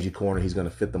big, rangy corner. He's going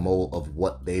to fit the mold of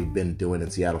what they've been doing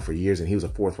in Seattle for years, and he was a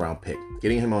 4th-round pick.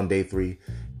 Getting him on day 3,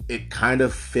 it kind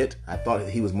of fit. I thought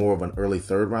he was more of an early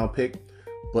 3rd-round pick,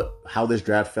 but how this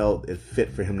draft felt, it fit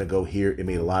for him to go here. It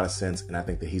made a lot of sense, and I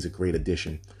think that he's a great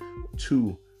addition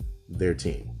to their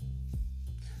team.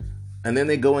 And then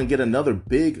they go and get another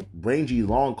big, rangy,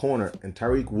 long corner in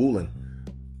Tariq Woolen,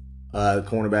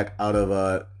 cornerback out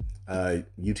of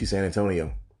UT San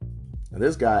Antonio. Now,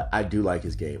 this guy, I do like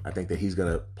his game. I think that he's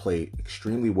going to play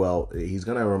extremely well. He's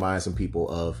going to remind some people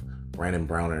of Brandon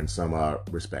Browner in some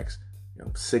respects.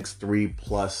 6'3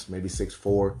 plus, maybe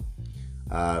 6'4.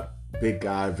 Big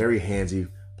guy, very handsy,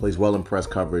 plays well in press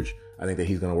coverage. I think that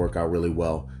he's going to work out really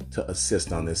well to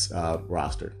assist on this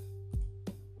roster.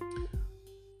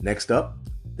 Next up,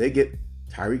 they get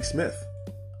Tyreke Smith,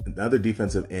 another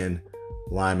defensive end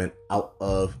lineman out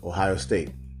of Ohio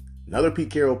State. Another Pete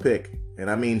Carroll pick. And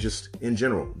I mean, just in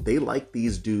general, they like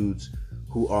these dudes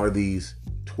who are these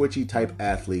twitchy type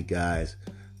athlete guys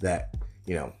that,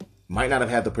 might not have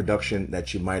had the production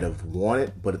that you might have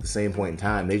wanted, but at the same point in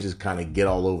time, they just kind of get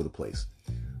all over the place.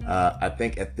 I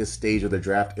think at this stage of the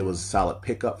draft, it was a solid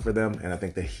pickup for them, and I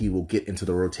think that he will get into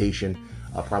the rotation,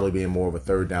 probably being more of a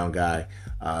 3rd down guy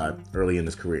early in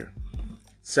his career.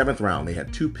 7th round, they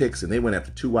had 2 picks, and they went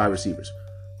after 2 wide receivers.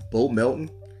 Bo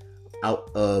Melton out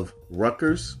of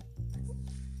Rutgers,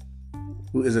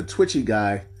 who is a twitchy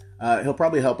guy. He'll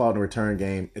probably help out in the return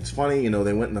game. It's funny,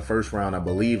 they went in the 1st round, I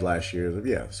believe, last year.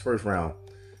 Yeah, it's 1st round.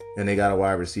 And they got a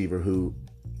wide receiver who,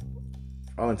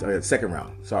 2nd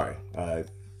round, sorry.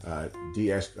 Dwayne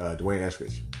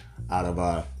Eskridge out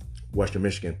of Western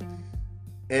Michigan.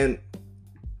 And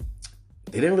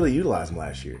they didn't really utilize him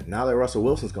last year. Now that Russell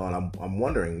Wilson's gone, I'm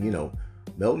wondering,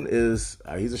 Melton is,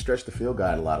 he's a stretch the field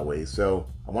guy in a lot of ways. So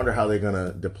I wonder how they're going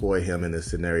to deploy him in this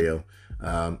scenario.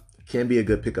 Can be a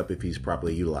good pickup if he's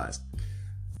properly utilized.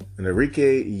 And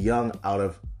Enrique Young out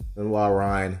of Lenoir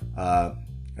Rhine,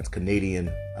 that's Canadian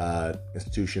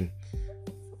institution.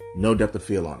 No depth of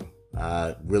field on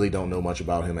him. Really don't know much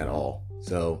about him at all.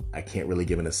 So I can't really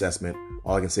give an assessment.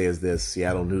 All I can say is this: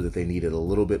 Seattle knew that they needed a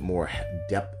little bit more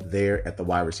depth there at the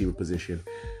wide receiver position.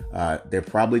 They're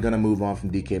probably going to move on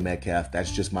from DK Metcalf.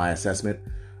 That's just my assessment.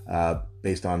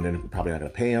 Based on they're probably not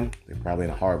going to pay him. They're probably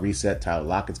in a hard reset. Tyler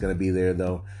Lockett's going to be there,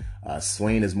 though.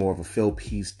 Swain is more of a fill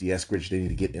piece. Eskridge, they need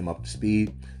to get him up to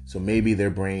speed. So maybe they're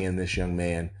bringing in this young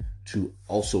man to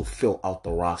also fill out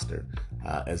the roster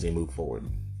as they move forward.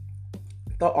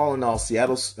 I thought all in all,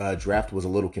 Seattle's draft was a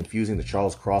little confusing. The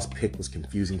Charles Cross pick was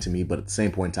confusing to me, but at the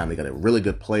same point in time, they got a really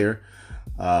good player.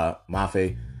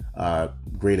 Mafe,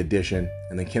 great addition.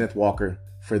 And then Kenneth Walker,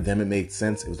 for them, it made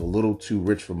sense. It was a little too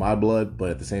rich for my blood, but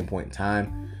at the same point in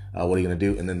time, what are you going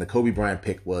to do? And then the Kobe Bryant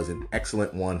pick was an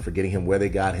excellent one for getting him where they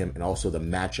got him and also the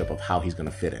matchup of how he's going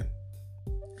to fit in.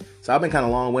 So I've been kind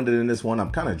of long-winded in this one.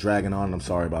 I'm kind of dragging on. I'm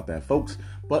sorry about that, folks.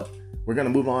 But we're going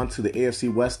to move on to the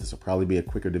AFC West. This will probably be a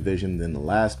quicker division than the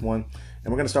last one.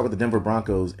 And we're going to start with the Denver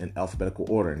Broncos in alphabetical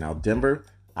order. Now, Denver,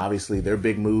 Obviously, their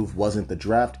big move wasn't the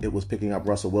draft; it was picking up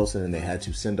Russell Wilson, and they had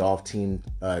to send off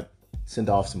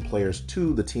some players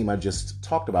to the team I just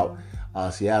talked about.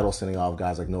 Seattle sending off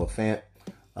guys like Noah Fant,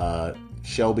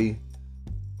 Shelby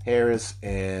Harris,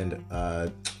 and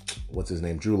what's his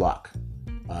name, Drew Lock,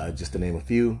 just to name a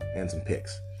few, and some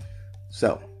picks.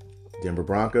 So, Denver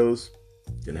Broncos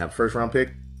didn't have a first-round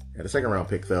pick, had a second-round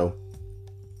pick though.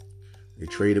 They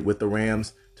traded with the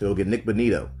Rams to go get Nick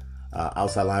Bonito,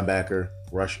 outside linebacker,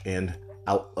 rush end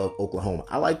out of Oklahoma.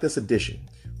 I like this addition.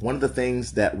 One of the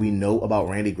things that we know about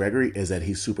Randy Gregory is that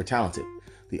he's super talented.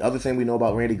 The other thing we know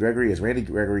about Randy Gregory is Randy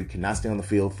Gregory cannot stay on the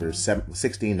field for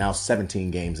 16, now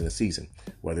 17 games in a season,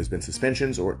 whether there's been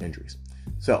suspensions or injuries.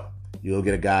 So you'll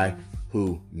get a guy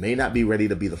who may not be ready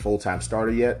to be the full-time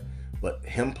starter yet, but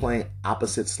him playing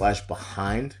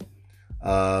opposite/behind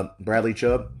Bradley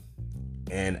Chubb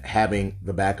and having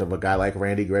the back of a guy like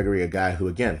Randy Gregory, a guy who,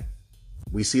 again,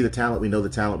 we see the talent, we know the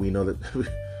talent, we know that we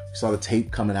saw the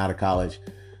tape coming out of college,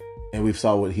 and we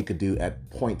saw what he could do at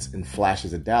points and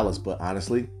flashes at Dallas, but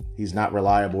honestly, he's not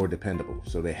reliable or dependable.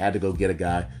 So they had to go get a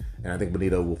guy, and I think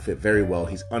Bonito will fit very well.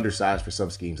 He's undersized for some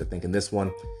schemes. I think in this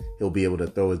one, he'll be able to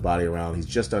throw his body around. He's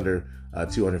just under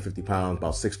 250 pounds,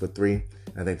 about 6'3".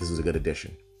 I think this is a good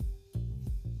addition.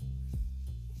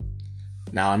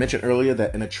 Now, I mentioned earlier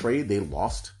that in a trade, they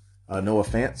lost Noah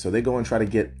Fant, so they go and try to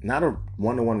get not a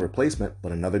one-to-one replacement,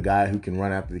 but another guy who can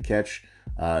run after the catch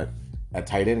at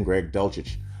tight end, Greg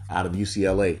Dulcich, out of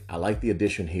UCLA. I like the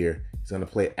addition here. He's going to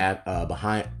play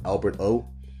behind Albert O.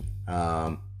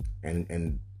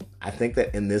 And I think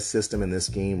that in this system, in this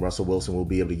scheme, Russell Wilson will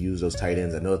be able to use those tight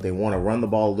ends. I know that they want to run the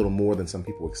ball a little more than some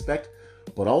people expect,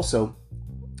 but also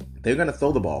they're going to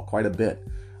throw the ball quite a bit.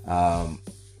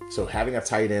 So having a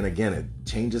tight end, again, it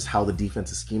changes how the defense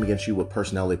is scheme against you, what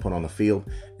personnel they put on the field,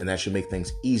 and that should make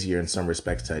things easier in some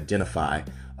respects to identify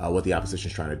what the opposition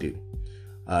is trying to do.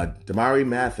 Damari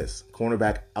Mathis,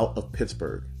 cornerback out of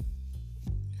Pittsburgh.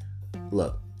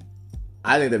 Look,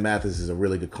 I think that Mathis is a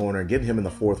really good corner. Getting him in the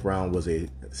 4th round was a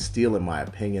steal, in my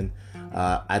opinion.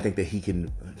 I think that he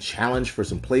can challenge for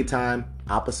some play time,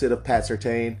 opposite of Pat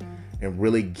Surtain, and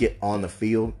really get on the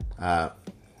field.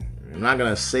 I'm not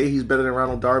going to say he's better than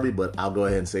Ronald Darby, but I'll go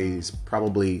ahead and say he's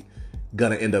probably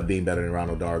going to end up being better than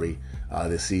Ronald Darby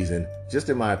this season, just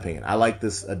in my opinion. I like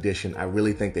this addition. I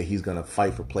really think that he's going to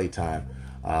fight for play time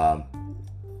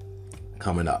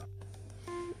coming up.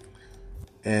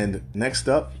 And next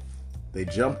up, they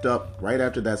jumped up right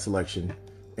after that selection,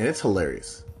 and it's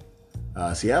hilarious.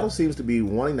 Seattle seems to be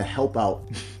wanting to help out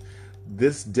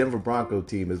this Denver Bronco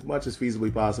team as much as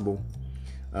feasibly possible.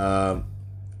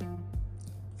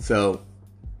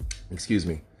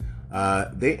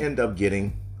 They end up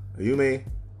getting Ayume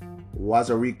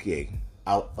Wazarike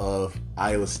out of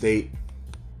Iowa State.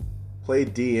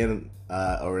 Played DN,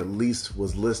 or at least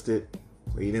was listed,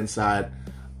 played inside.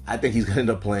 I think he's going to end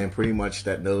up playing pretty much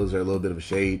that nose or a little bit of a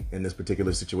shade in this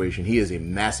particular situation. He is a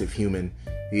massive human.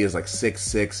 He is like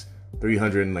 6'6",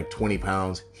 320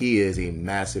 pounds. He is a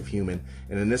massive human.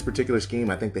 And in this particular scheme,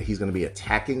 I think that he's going to be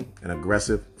attacking and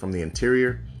aggressive from the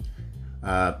interior.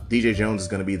 DJ Jones is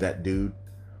going to be that dude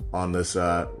on this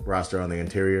roster on the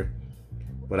interior.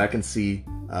 But I can see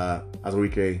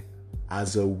Azawike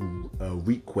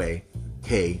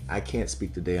K. I can't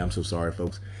speak today. I'm so sorry,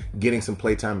 folks. Getting some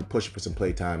playtime and pushing for some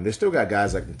playtime. They still got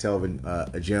guys like Telvin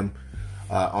Ajim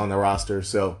on the roster,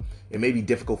 so it may be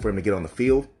difficult for him to get on the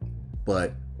field.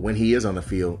 But when he is on the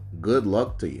field, good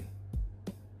luck to you.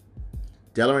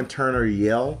 Delaware Turner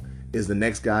Yell is the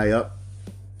next guy up.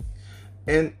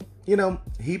 And, you know,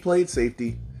 he played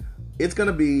safety. It's going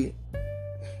to be,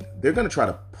 they're going to try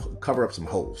to cover up some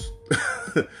holes.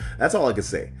 That's all I can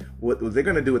say. What they're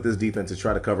going to do with this defense is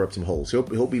try to cover up some holes.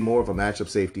 He'll be more of a matchup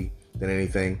safety than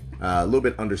anything. A little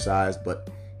bit undersized, but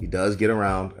he does get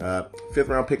around. 5th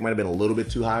round pick might have been a little bit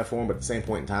too high for him, but at the same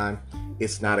point in time,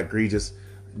 it's not egregious.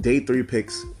 Day 3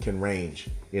 picks can range,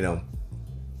 you know,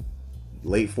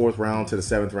 late 4th round to the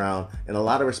 7th round. In a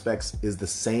lot of respects is the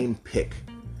same pick,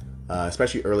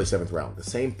 especially early 7th round. The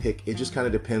same pick. It just kind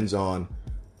of depends on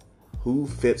who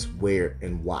fits where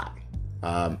and why.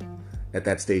 At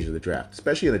that stage of the draft,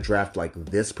 especially in a draft like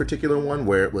this particular one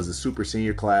where it was a super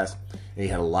senior class and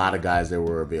you had a lot of guys that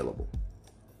were available.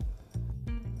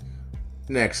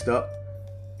 Next up,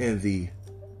 in the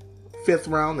 5th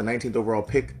round, the 19th overall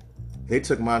pick, they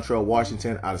took Montrell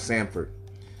Washington out of Samford.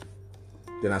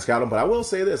 Did not scout him, but I will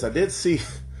say this. I did see,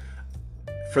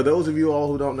 for those of you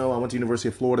all who don't know, I went to University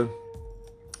of Florida.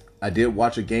 I did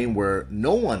watch a game where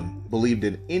no one believed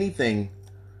in anything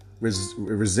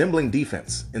resembling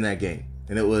defense in that game.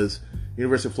 And it was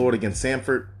University of Florida against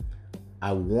Samford.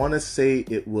 I want to say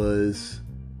it was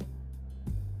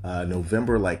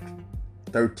November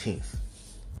 13th.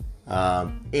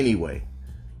 Anyway,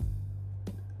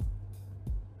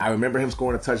 I remember him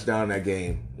scoring a touchdown in that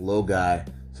game. Low guy,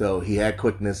 so he had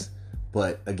quickness.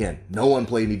 But again, no one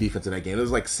played any defense in that game. It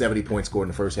was 70 points scored in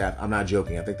the first half. I'm not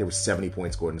joking. I think there was 70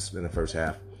 points scored in the first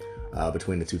half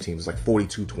between the two teams. It was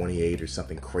 42-28 or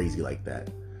something crazy like that.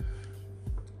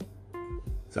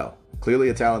 So clearly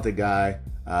a talented guy.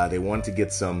 They wanted to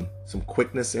get some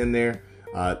quickness in there.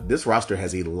 This roster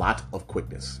has a lot of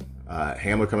quickness.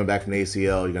 Hamler coming back from the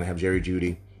ACL. You're going to have Jerry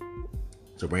Jeudy.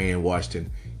 So bringing in Washington,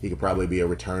 he could probably be a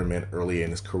return man early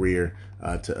in his career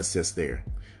to assist there.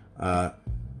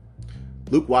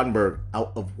 Luke Wattenberg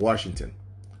out of Washington.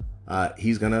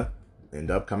 He's going to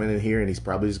end up coming in here, and he's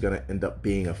probably just going to end up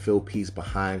being a fill piece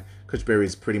behind. Coach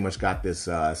Berry's pretty much got this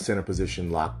center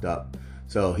position locked up.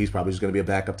 So he's probably just going to be a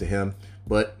backup to him.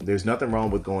 But there's nothing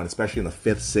wrong with going, especially in the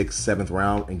 5th, 6th, 7th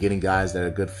round, and getting guys that are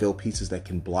good fill pieces that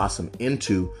can blossom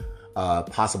into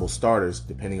possible starters,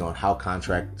 depending on how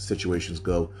contract situations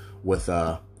go with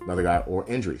another guy or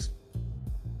injuries.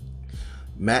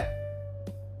 Matt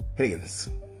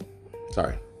Henningsen.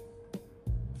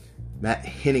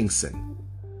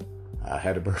 I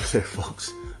had to burp there,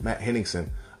 folks. Matt Henningsen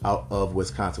out of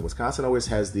Wisconsin. Wisconsin always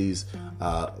has these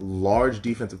large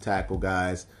defensive tackle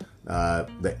guys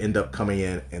that end up coming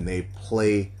in and they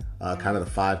play kind of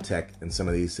the 5 tech in some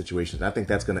of these situations. I think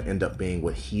that's going to end up being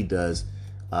what he does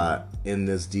in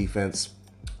this defense.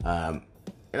 And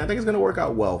I think it's going to work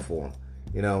out well for him.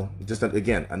 You know, just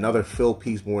again, another fill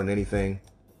piece more than anything.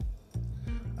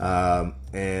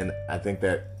 And I think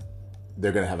that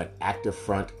they're going to have an active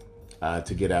front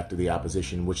to get after the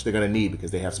opposition, which they're going to need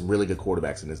because they have some really good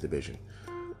quarterbacks in this division.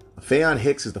 Faion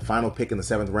Hicks is the final pick in the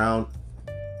 7th round.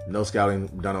 No scouting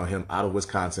done on him out of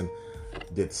Wisconsin.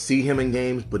 Did see him in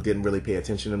games, but didn't really pay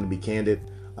attention to him, to be candid.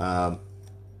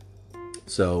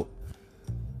 So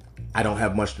I don't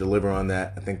have much to deliver on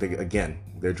that. I think,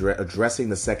 they're addressing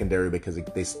the secondary because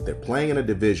they're playing in a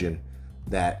division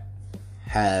that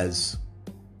has...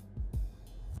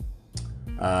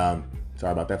 sorry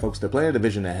about that, folks. They're playing a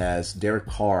division that has Derek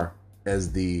Carr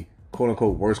as the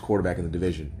quote-unquote worst quarterback in the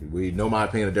division. We know my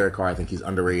opinion of Derek Carr. I think he's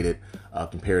underrated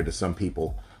compared to some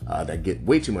people that get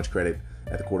way too much credit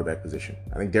at the quarterback position.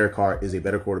 I think Derek Carr is a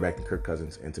better quarterback than Kirk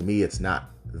Cousins, and to me, it's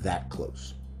not that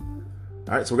close.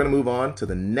 All right, so we're going to move on to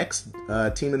the next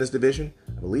team in this division.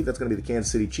 I believe that's going to be the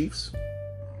Kansas City Chiefs.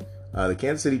 The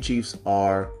Kansas City Chiefs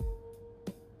are,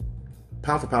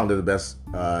 pound for pound, they're the best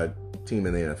team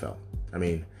in the NFL. I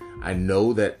mean, I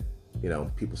know that,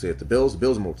 people say it's the Bills. The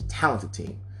Bills are the most talented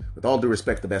team. With all due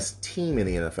respect, the best team in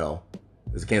the NFL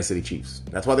is the Kansas City Chiefs.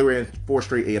 That's why they were in 4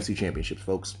 straight AFC championships,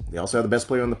 folks. They also have the best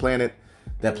player on the planet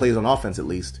that plays on offense, at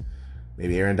least.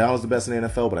 Maybe Aaron Donald's the best in the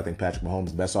NFL, but I think Patrick Mahomes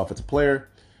is the best offensive player.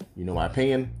 You know my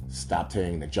opinion. Stop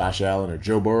saying that Josh Allen or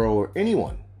Joe Burrow or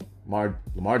anyone,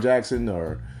 Lamar Jackson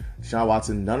or Deshaun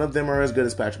Watson, none of them are as good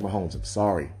as Patrick Mahomes. I'm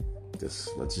sorry.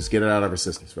 Let's just get it out of our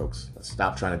systems, folks. Let's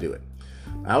stop trying to do it.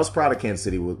 I was proud of Kansas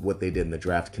City with what they did in the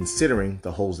draft, considering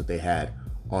the holes that they had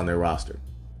on their roster.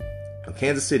 Now,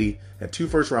 Kansas City had 2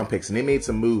 first-round picks, and they made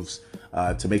some moves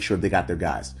to make sure they got their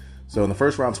guys. So in the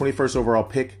first round, 21st overall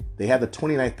pick, they had the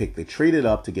 29th pick. They traded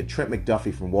up to get Trent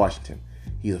McDuffie from Washington.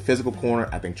 He's a physical corner.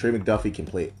 I think Trey McDuffie can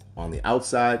play on the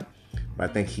outside, but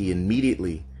I think he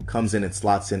immediately comes in and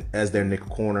slots in as their nickel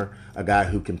corner, a guy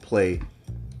who can play,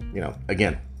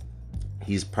 again,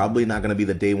 he's probably not going to be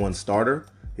the day one starter.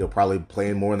 He'll probably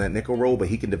play more in that nickel role, but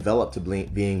he can develop to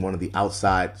being one of the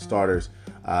outside starters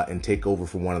and take over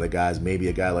for one of the guys. Maybe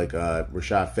a guy like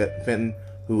Rashad Fenton,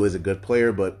 who is a good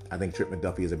player, but I think Trent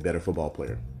McDuffie is a better football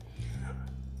player.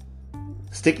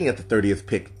 Sticking at the 30th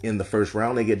pick in the first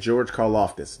round, they get George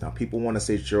Karlaftis. Now, people want to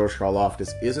say George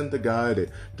Karlaftis isn't the guy that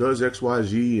does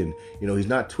XYZ and, he's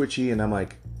not twitchy. And I'm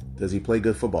like, does he play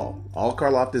good football? All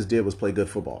Karlaftis did was play good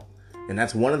football. And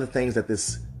that's one of the things that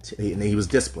and he was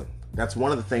disciplined. That's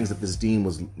one of the things that this team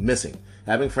was missing.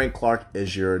 Having Frank Clark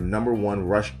as your number 1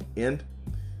 rush end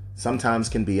sometimes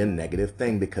can be a negative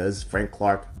thing because Frank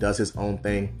Clark does his own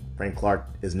thing. Frank Clark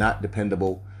is not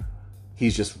dependable.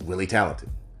 He's just really talented.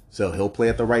 So he'll play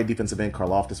at the right defensive end.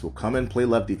 Karlaftis will come and play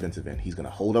left defensive end. He's going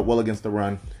to hold up well against the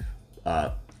run.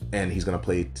 And he's going to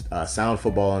play sound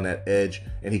football on that edge.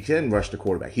 And he can rush the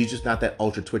quarterback. He's just not that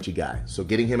ultra twitchy guy. So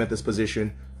getting him at this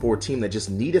position for a team that just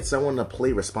needed someone to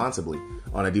play responsibly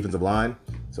on a defensive line,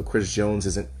 so Chris Jones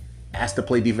isn't asked to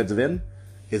play defensive end,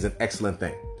 is an excellent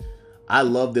thing. I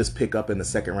love this pickup in the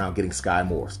second round, getting Sky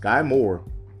Moore. Sky Moore,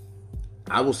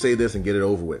 I will say this and get it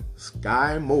over with.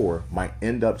 Sky Moore might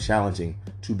end up challenging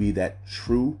to be that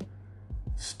true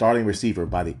starting receiver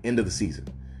by the end of the season.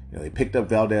 They picked up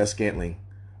Valdez Scantling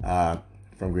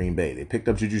from Green Bay. They picked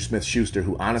up Juju Smith-Schuster,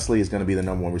 who honestly is going to be the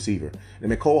number one receiver.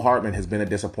 And Mecole Hardman has been a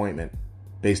disappointment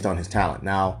based on his talent.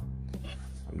 Now,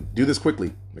 do this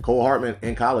quickly. Mecole Hardman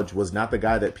in college was not the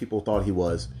guy that people thought he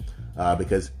was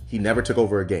because he never took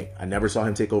over a game. I never saw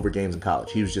him take over games in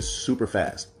college. He was just super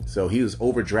fast. So he was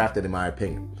overdrafted in my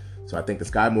opinion. So I think that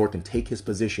Sky Moore can take his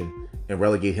position and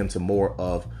relegate him to more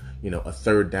of, a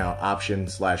third down option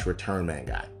 / return man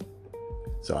guy.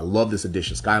 So I love this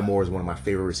addition. Sky Moore is one of my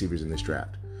favorite receivers in this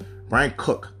draft. Brian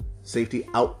Cook, safety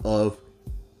out of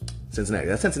Cincinnati.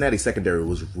 That Cincinnati secondary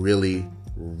was really,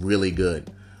 really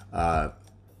good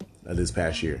this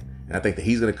past year. And I think that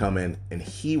he's going to come in and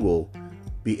he will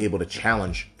be able to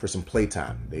challenge for some play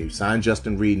time. They signed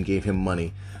Justin Reed and gave him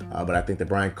money. But I think that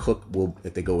Brian Cook will,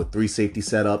 if they go with 3 safety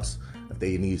setups, if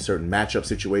they need certain matchup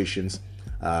situations,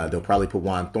 they'll probably put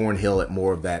Juan Thornhill at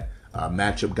more of that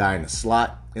matchup guy in the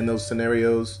slot in those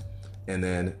scenarios. And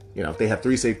then, if they have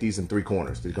 3 safeties and 3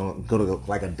 corners, they're going to go to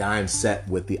like a dime set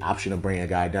with the option of bringing a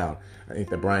guy down. I think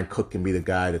that Brian Cook can be the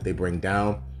guy that they bring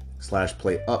down /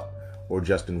 play up, or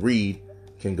Justin Reed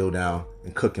can go down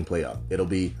and Cook can play up. It'll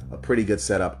be a pretty good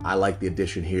setup. I like the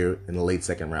addition here in the late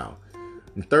second round.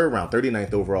 In third round,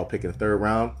 39th overall pick in the third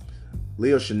round,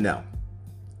 Leo Chenal,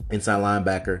 inside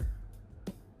linebacker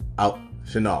out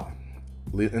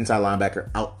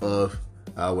of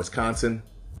Wisconsin.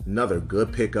 Another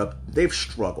good pickup. They've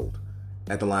struggled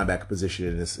at the linebacker position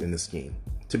in this scheme.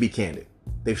 To be candid,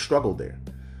 they've struggled there.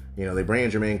 They bring in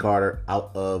Jermaine Carter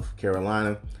out of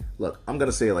Carolina. Look, I'm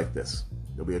gonna say it like this: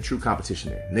 there'll be a true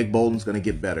competition there. Nick Bolton's gonna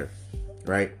get better,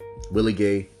 right? Willie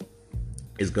Gay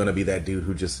is gonna be that dude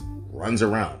who just runs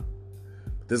around.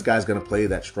 This guy's gonna play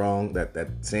that strong, that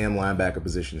Sam linebacker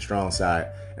position, strong side.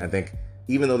 And I think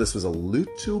even though this was a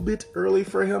little bit early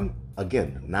for him,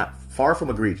 again, not far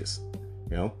from egregious.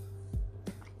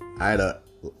 I had a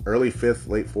early 5th,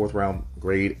 late 4th round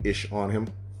grade-ish on him.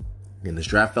 And this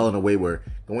draft fell in a way where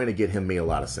going to get him made a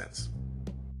lot of sense.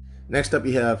 Next up,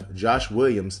 you have Josh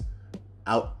Williams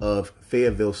out of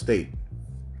Fayetteville State.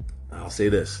 I'll say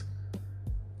this.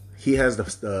 He has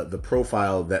the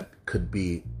profile that could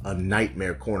be a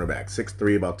nightmare cornerback,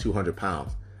 6'3", about 200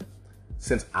 pounds.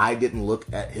 Since I didn't look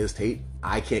at his tape,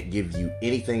 I can't give you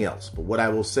anything else. But what I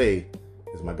will say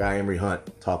is my guy Emory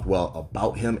Hunt talked well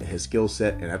about him and his skill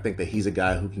set, and I think that he's a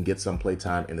guy who can get some play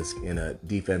time in a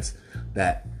defense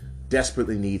that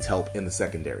desperately needs help in the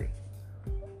secondary.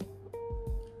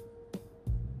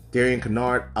 Darian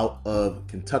Kennard out of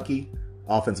Kentucky,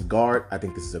 offensive guard. I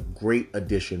think this is a great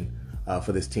addition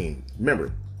for this team.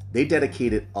 Remember, they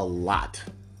dedicated a lot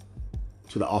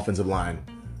to the offensive line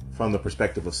from the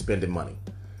perspective of spending money.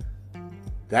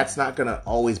 That's not going to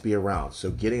always be around. So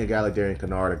getting a guy like Darian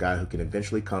Kennard, a guy who can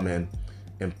eventually come in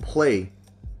and play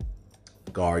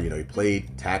guard, he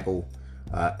played tackle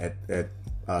at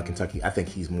Kentucky. I think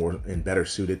he's more and better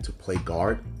suited to play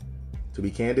guard, to be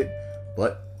candid.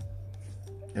 But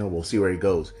we'll see where he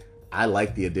goes. I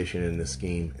like the addition in this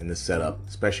scheme, in this setup,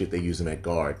 especially if they use him at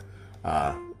guard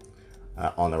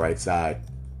on the right side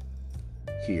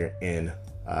here in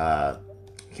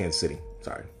Kansas City.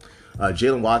 Sorry.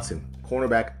 Jalen Watson,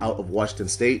 cornerback out of Washington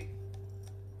State.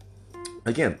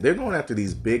 Again, they're going after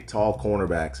these big, tall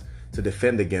cornerbacks to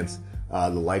defend against the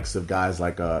likes of guys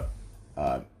like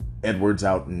Edwards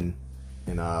out in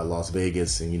Las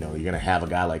Vegas. And, you're going to have a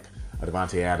guy like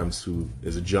Devontae Adams, who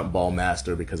is a jump ball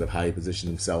master because of how he positions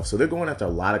himself. So they're going after a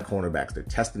lot of cornerbacks. They're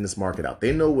testing this market out.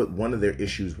 They know what one of their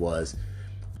issues was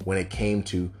when it came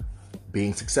to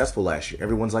being successful last year.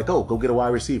 Everyone's like, oh, go get a wide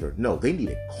receiver. No, they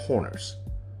needed corners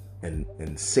and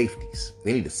safeties.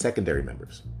 They needed secondary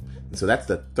members. And so that's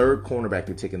the 3rd cornerback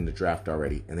they've taken in the draft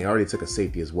already. And they already took a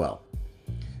safety as well.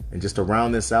 And just to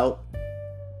round this out,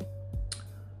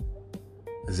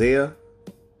 Isaiah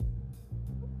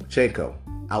Pacheco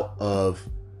out of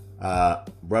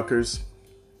Rutgers.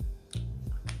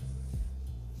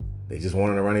 They just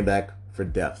wanted a running back for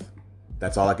depth.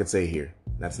 That's all I could say here.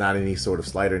 That's not any sort of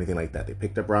slight or anything like that. They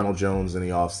picked up Ronald Jones in the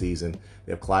offseason.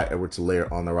 They have Clyde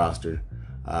Edwards-Helaire on the roster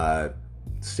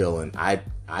still. And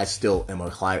I still am a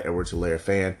Clyde Edwards-Helaire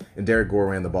fan. And Derek Gore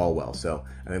ran the ball well. So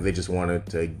I think they just wanted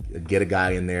to get a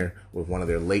guy in there with one of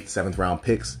their late 7th round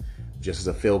picks, just as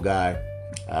a fill guy,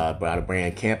 but out of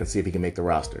Brand Camp, and see if he can make the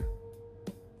roster.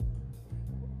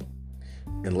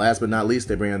 And last but not least,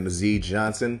 they bring in Nazeed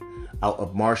Johnson out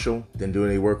of Marshall. Didn't do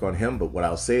any work on him, but what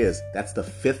I'll say is that's the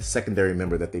 5th secondary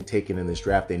member that they've taken in this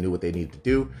draft. They knew what they needed to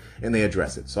do, and they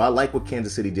addressed it. So I like what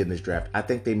Kansas City did in this draft. I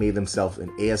think they made themselves an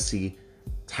AFC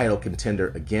title contender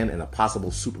again and a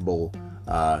possible Super Bowl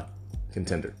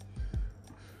contender.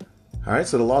 All right,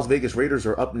 so the Las Vegas Raiders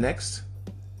are up next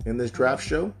in this draft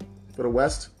show. for the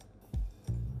West.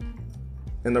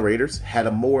 And the Raiders had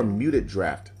a more muted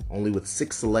draft, only with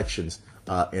 6 selections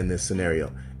in this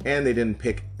scenario. And they didn't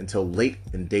pick until late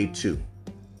in day 2.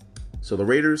 So the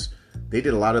Raiders, they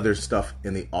did a lot of their stuff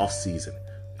in the offseason,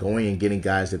 going and getting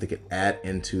guys that they could add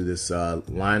into this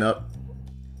lineup,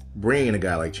 bringing in a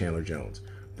guy like Chandler Jones,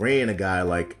 bringing in a guy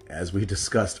like, as we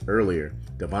discussed earlier,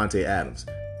 Davante Adams.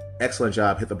 Excellent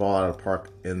job, hit the ball out of the park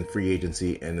in free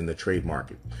agency and in the trade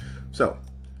market. So,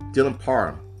 Dylan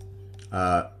Parham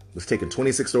was taken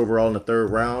 26th overall in the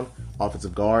 3rd round,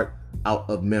 offensive guard out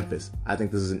of Memphis. I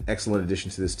think this is an excellent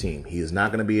addition to this team. He is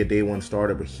not going to be a day 1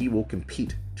 starter, but he will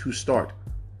compete to start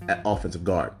at offensive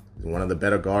guard. He's one of the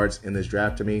better guards in this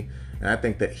draft to me, and I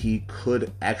think that he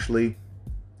could actually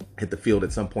hit the field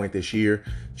at some point this year,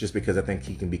 just because I think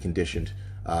he can be conditioned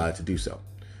to do so.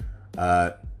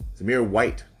 Zamir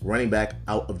White, running back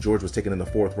out of Georgia, was taken in the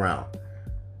 4th round.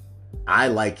 I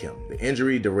like him. The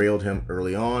injury derailed him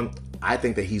early on. I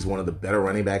think that he's one of the better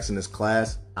running backs in this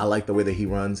class. I like the way that he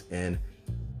runs, and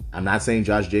I'm not saying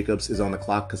Josh Jacobs is on the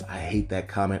clock because I hate that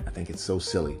comment. I think it's so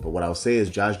silly. But what I'll say is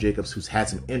Josh Jacobs, who's had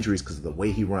some injuries because of the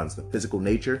way he runs, the physical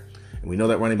nature, and we know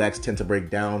that running backs tend to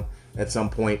break down at some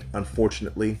point,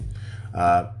 unfortunately,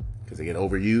 because they get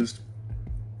overused.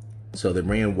 So they're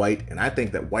bringing White, and I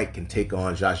think that White can take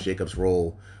on Josh Jacobs'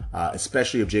 role,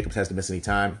 especially if Jacobs has to miss any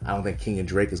time. I don't think Kenyan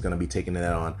Drake is going to be taking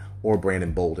that on, or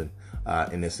Brandon Bolden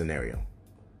in this scenario.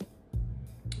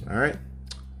 All right.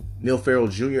 Neil Farrell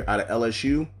Jr. out of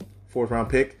LSU, 4th round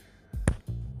pick.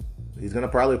 He's going to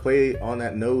probably play on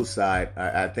that nose side.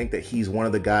 I think that he's one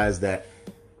of the guys that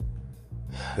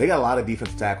they got a lot of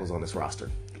defensive tackles on this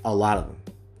roster. A lot of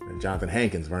them. And Jonathan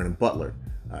Hankins, Vernon Butler,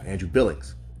 Andrew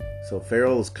Billings. So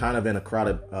Farrell is kind of in a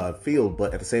crowded field,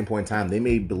 but at the same point in time, they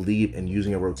may believe in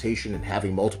using a rotation and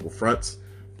having multiple fronts,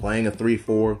 playing a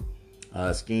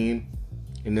 3-4 scheme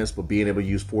in this, but being able to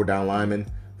use 4 down linemen.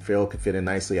 Farrell could fit in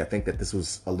nicely. I think that this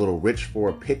was a little rich for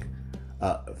a pick,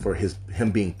 for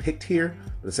him being picked here.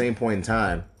 But at the same point in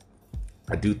time,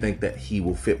 I do think that he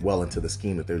will fit well into the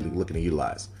scheme that they're looking to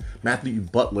utilize. Matthew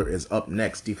Butler is up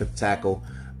next, defensive tackle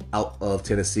out of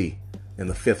Tennessee in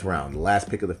the 5th round. The last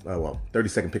pick of the,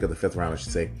 32nd pick of the 5th round, I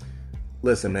should say.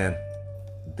 Listen, man,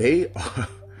 they are,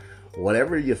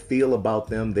 whatever you feel about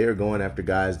them, they're going after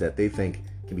guys that they think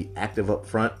can be active up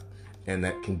front and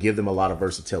that can give them a lot of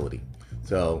versatility.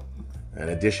 So an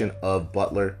addition of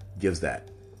Butler gives that.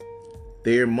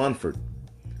 Thayer Munford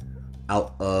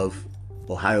out of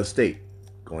Ohio State,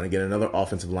 going to get another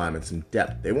offensive lineman, some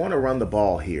depth. They want to run the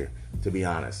ball here, to be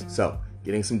honest. So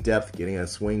getting some depth, getting a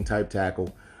swing type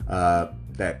tackle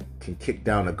that can kick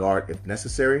down a guard if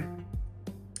necessary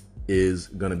is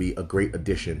going to be a great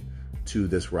addition to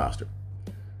this roster.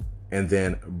 And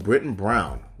then Britton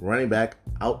Brown, running back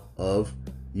out of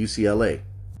UCLA.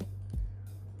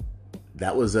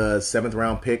 That was a 7th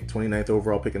round pick, 29th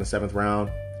overall pick in the 7th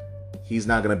round. He's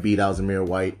not going to beat out Zamir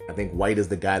White. I think White is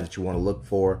the guy that you want to look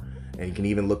for, and you can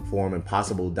even look for him in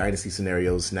possible dynasty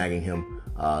scenarios, snagging him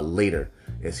later,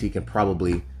 as he can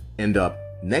probably end up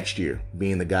next year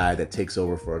being the guy that takes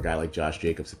over for a guy like Josh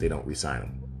Jacobs if they don't re-sign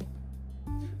him.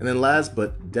 And then last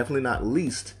but definitely not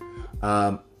least,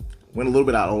 went a little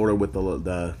bit out of order with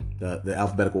the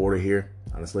alphabetical order here,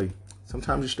 honestly.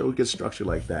 Sometimes your show gets structured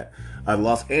like that. The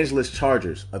Los Angeles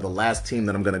Chargers are the last team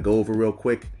that I'm going to go over real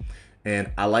quick. And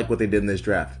I like what they did in this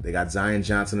draft. They got Zion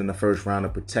Johnson in the 1st round to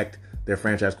protect their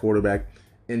franchise quarterback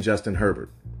in Justin Herbert.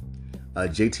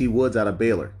 JT Woods out of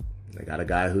Baylor. They got a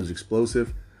guy who's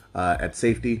explosive at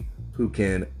safety who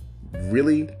can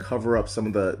really cover up some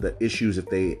of the issues if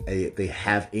they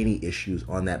have any issues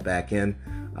on that back end.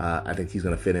 I think he's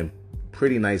going to fit in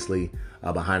pretty nicely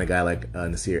behind a guy like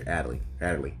Nasir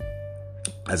Adderley.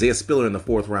 Isaiah Spiller in the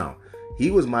 4th round. He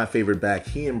was my favorite back.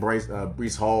 He and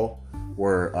Breece Hall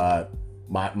were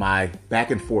my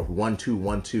back and forth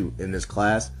 1-2 in this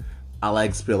class. I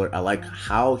like Spiller. I like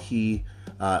how he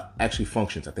actually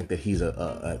functions. I think that he's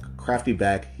a crafty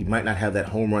back. He might not have that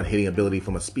home run hitting ability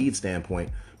from a speed standpoint,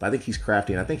 but I think he's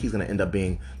crafty, and I think he's going to end up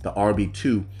being the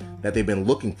RB2 that they've been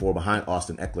looking for behind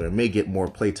Austin Eckler, and may get more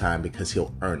play time because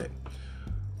he'll earn it.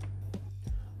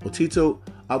 Otito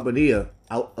Ogbonnia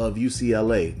out of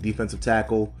UCLA, defensive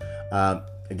tackle.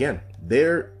 Again,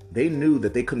 they knew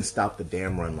that they couldn't stop the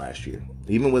damn run last year.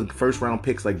 Even with 1st round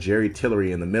picks like Jerry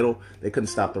Tillery in the middle, they couldn't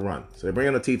stop the run. So they bring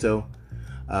in Otito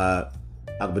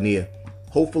Ogbonnia,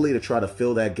 hopefully to try to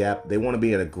fill that gap. They want to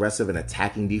be an aggressive and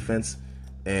attacking defense,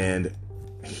 and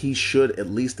he should at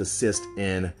least assist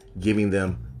in giving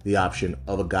them the option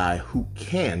of a guy who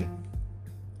can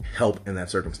help in that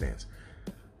circumstance.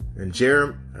 And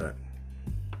Jamari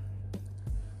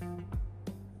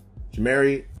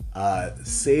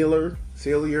Sailor,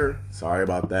 sorry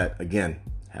about that. Again,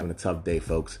 having a tough day,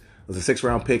 folks. It was a 6th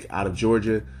round pick out of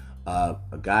Georgia. A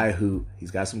guy who,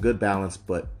 he's got some good balance,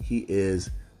 but he is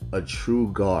a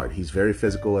true guard. He's very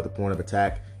physical at the point of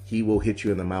attack. He will hit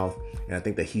you in the mouth. And I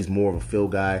think that he's more of a fill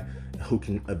guy who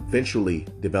can eventually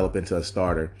develop into a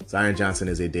starter. Zion Johnson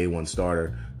is a day one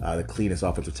starter, the cleanest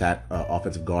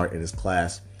offensive guard in his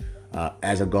class.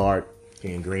 As a guard,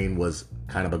 Kenyon Green was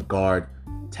kind of a guard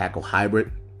tackle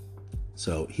hybrid.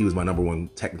 So he was my number one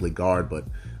technically guard, but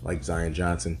like Zion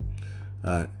Johnson.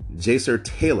 Jacer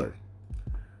Taylor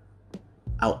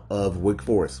out of Wake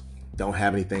Forest. Don't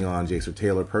have anything on Jacer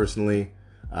Taylor personally.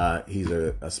 He's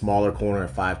a smaller corner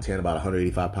at 5'10", about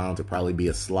 185 pounds. He'll probably be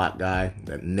a slot guy,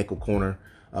 that nickel corner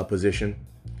position.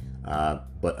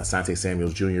 But Asante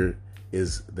Samuels Jr.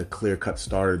 is the clear-cut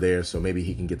starter there, so maybe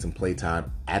he can get some play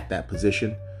time at that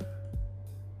position.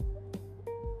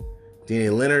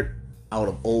 Damian Leonard out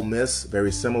of Ole Miss,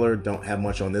 very similar. Don't have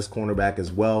much on this cornerback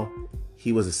as well.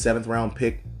 He was a 7th round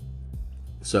pick.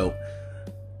 So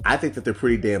I think that they're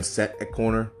pretty damn set at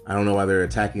corner. I don't know why they're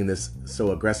attacking this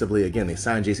so aggressively. Again, they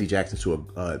signed J.C. Jackson to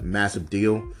a massive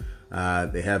deal.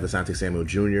 They have Asante Samuel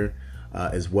Jr.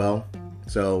 As well.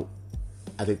 So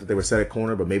I think that they were set at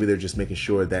corner, but maybe they're just making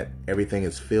sure that everything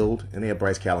is filled. And they have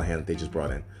Bryce Callahan that they just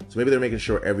brought in. So maybe they're making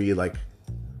sure every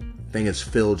thing is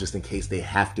filled just in case they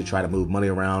have to try to move money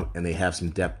around and they have some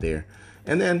depth there.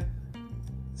 And then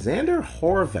Xander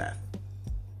Horvath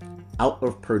out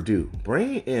of Purdue,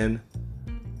 bringing in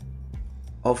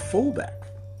a fullback.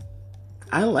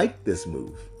 I like this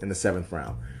move in the 7th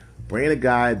round. Bringing a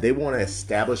guy, they want to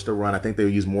establish the run. I think they'll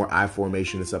use more I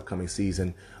formation this upcoming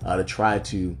season to try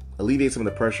to alleviate some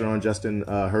of the pressure on Justin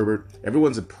Herbert.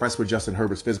 Everyone's impressed with Justin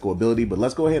Herbert's physical ability, but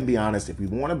let's go ahead and be honest. If we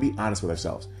want to be honest with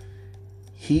ourselves,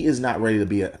 he is not ready to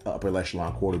be an upper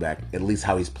echelon quarterback, at least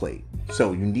how he's played.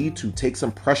 So you need to take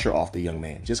some pressure off the young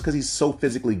man. Just because he's so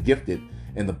physically gifted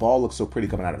and the ball looks so pretty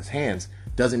coming out of his hands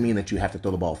doesn't mean that you have to throw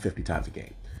the ball 50 times a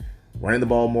game. Running the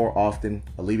ball more often,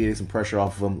 alleviating some pressure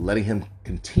off of him, letting him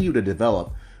continue to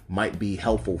develop might be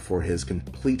helpful for his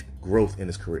complete growth in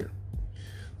his career.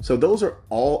 So those are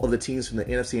all of the teams from the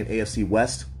NFC and AFC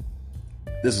West.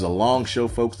 This is a long show,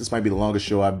 folks. This might be the longest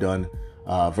show I've done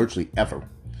virtually ever.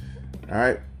 All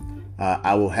right.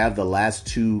 I will have the last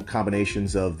 2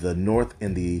 combinations of the North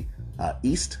and the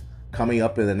East coming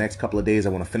up in the next couple of days. I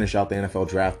want to finish out the NFL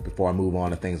draft before I move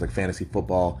on to things like fantasy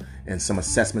football and some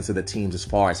assessments of the teams as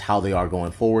far as how they are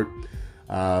going forward.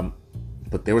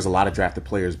 But there was a lot of drafted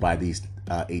players by these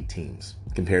 8 teams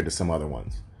compared to some other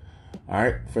ones. All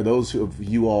right. For those of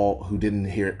you all who didn't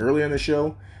hear it earlier in the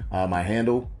show, my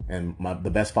handle and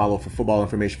the best follow for football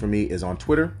information for me is on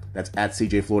Twitter. That's at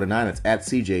CJFlorida9. That's at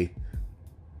CJ,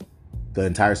 the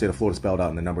entire state of Florida spelled out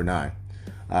in the number 9.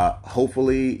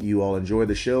 Hopefully you all enjoyed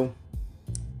the show.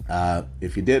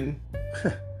 If you didn't,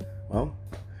 well,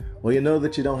 you know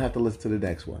that you don't have to listen to the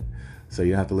next one. So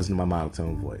you don't have to listen to my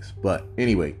monotone voice. But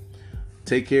anyway,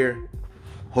 take care.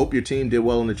 Hope your team did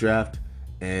well in the draft.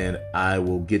 And I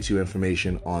will get you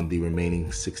information on the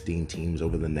remaining 16 teams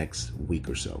over the next week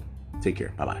or so. Take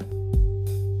care. Bye-bye.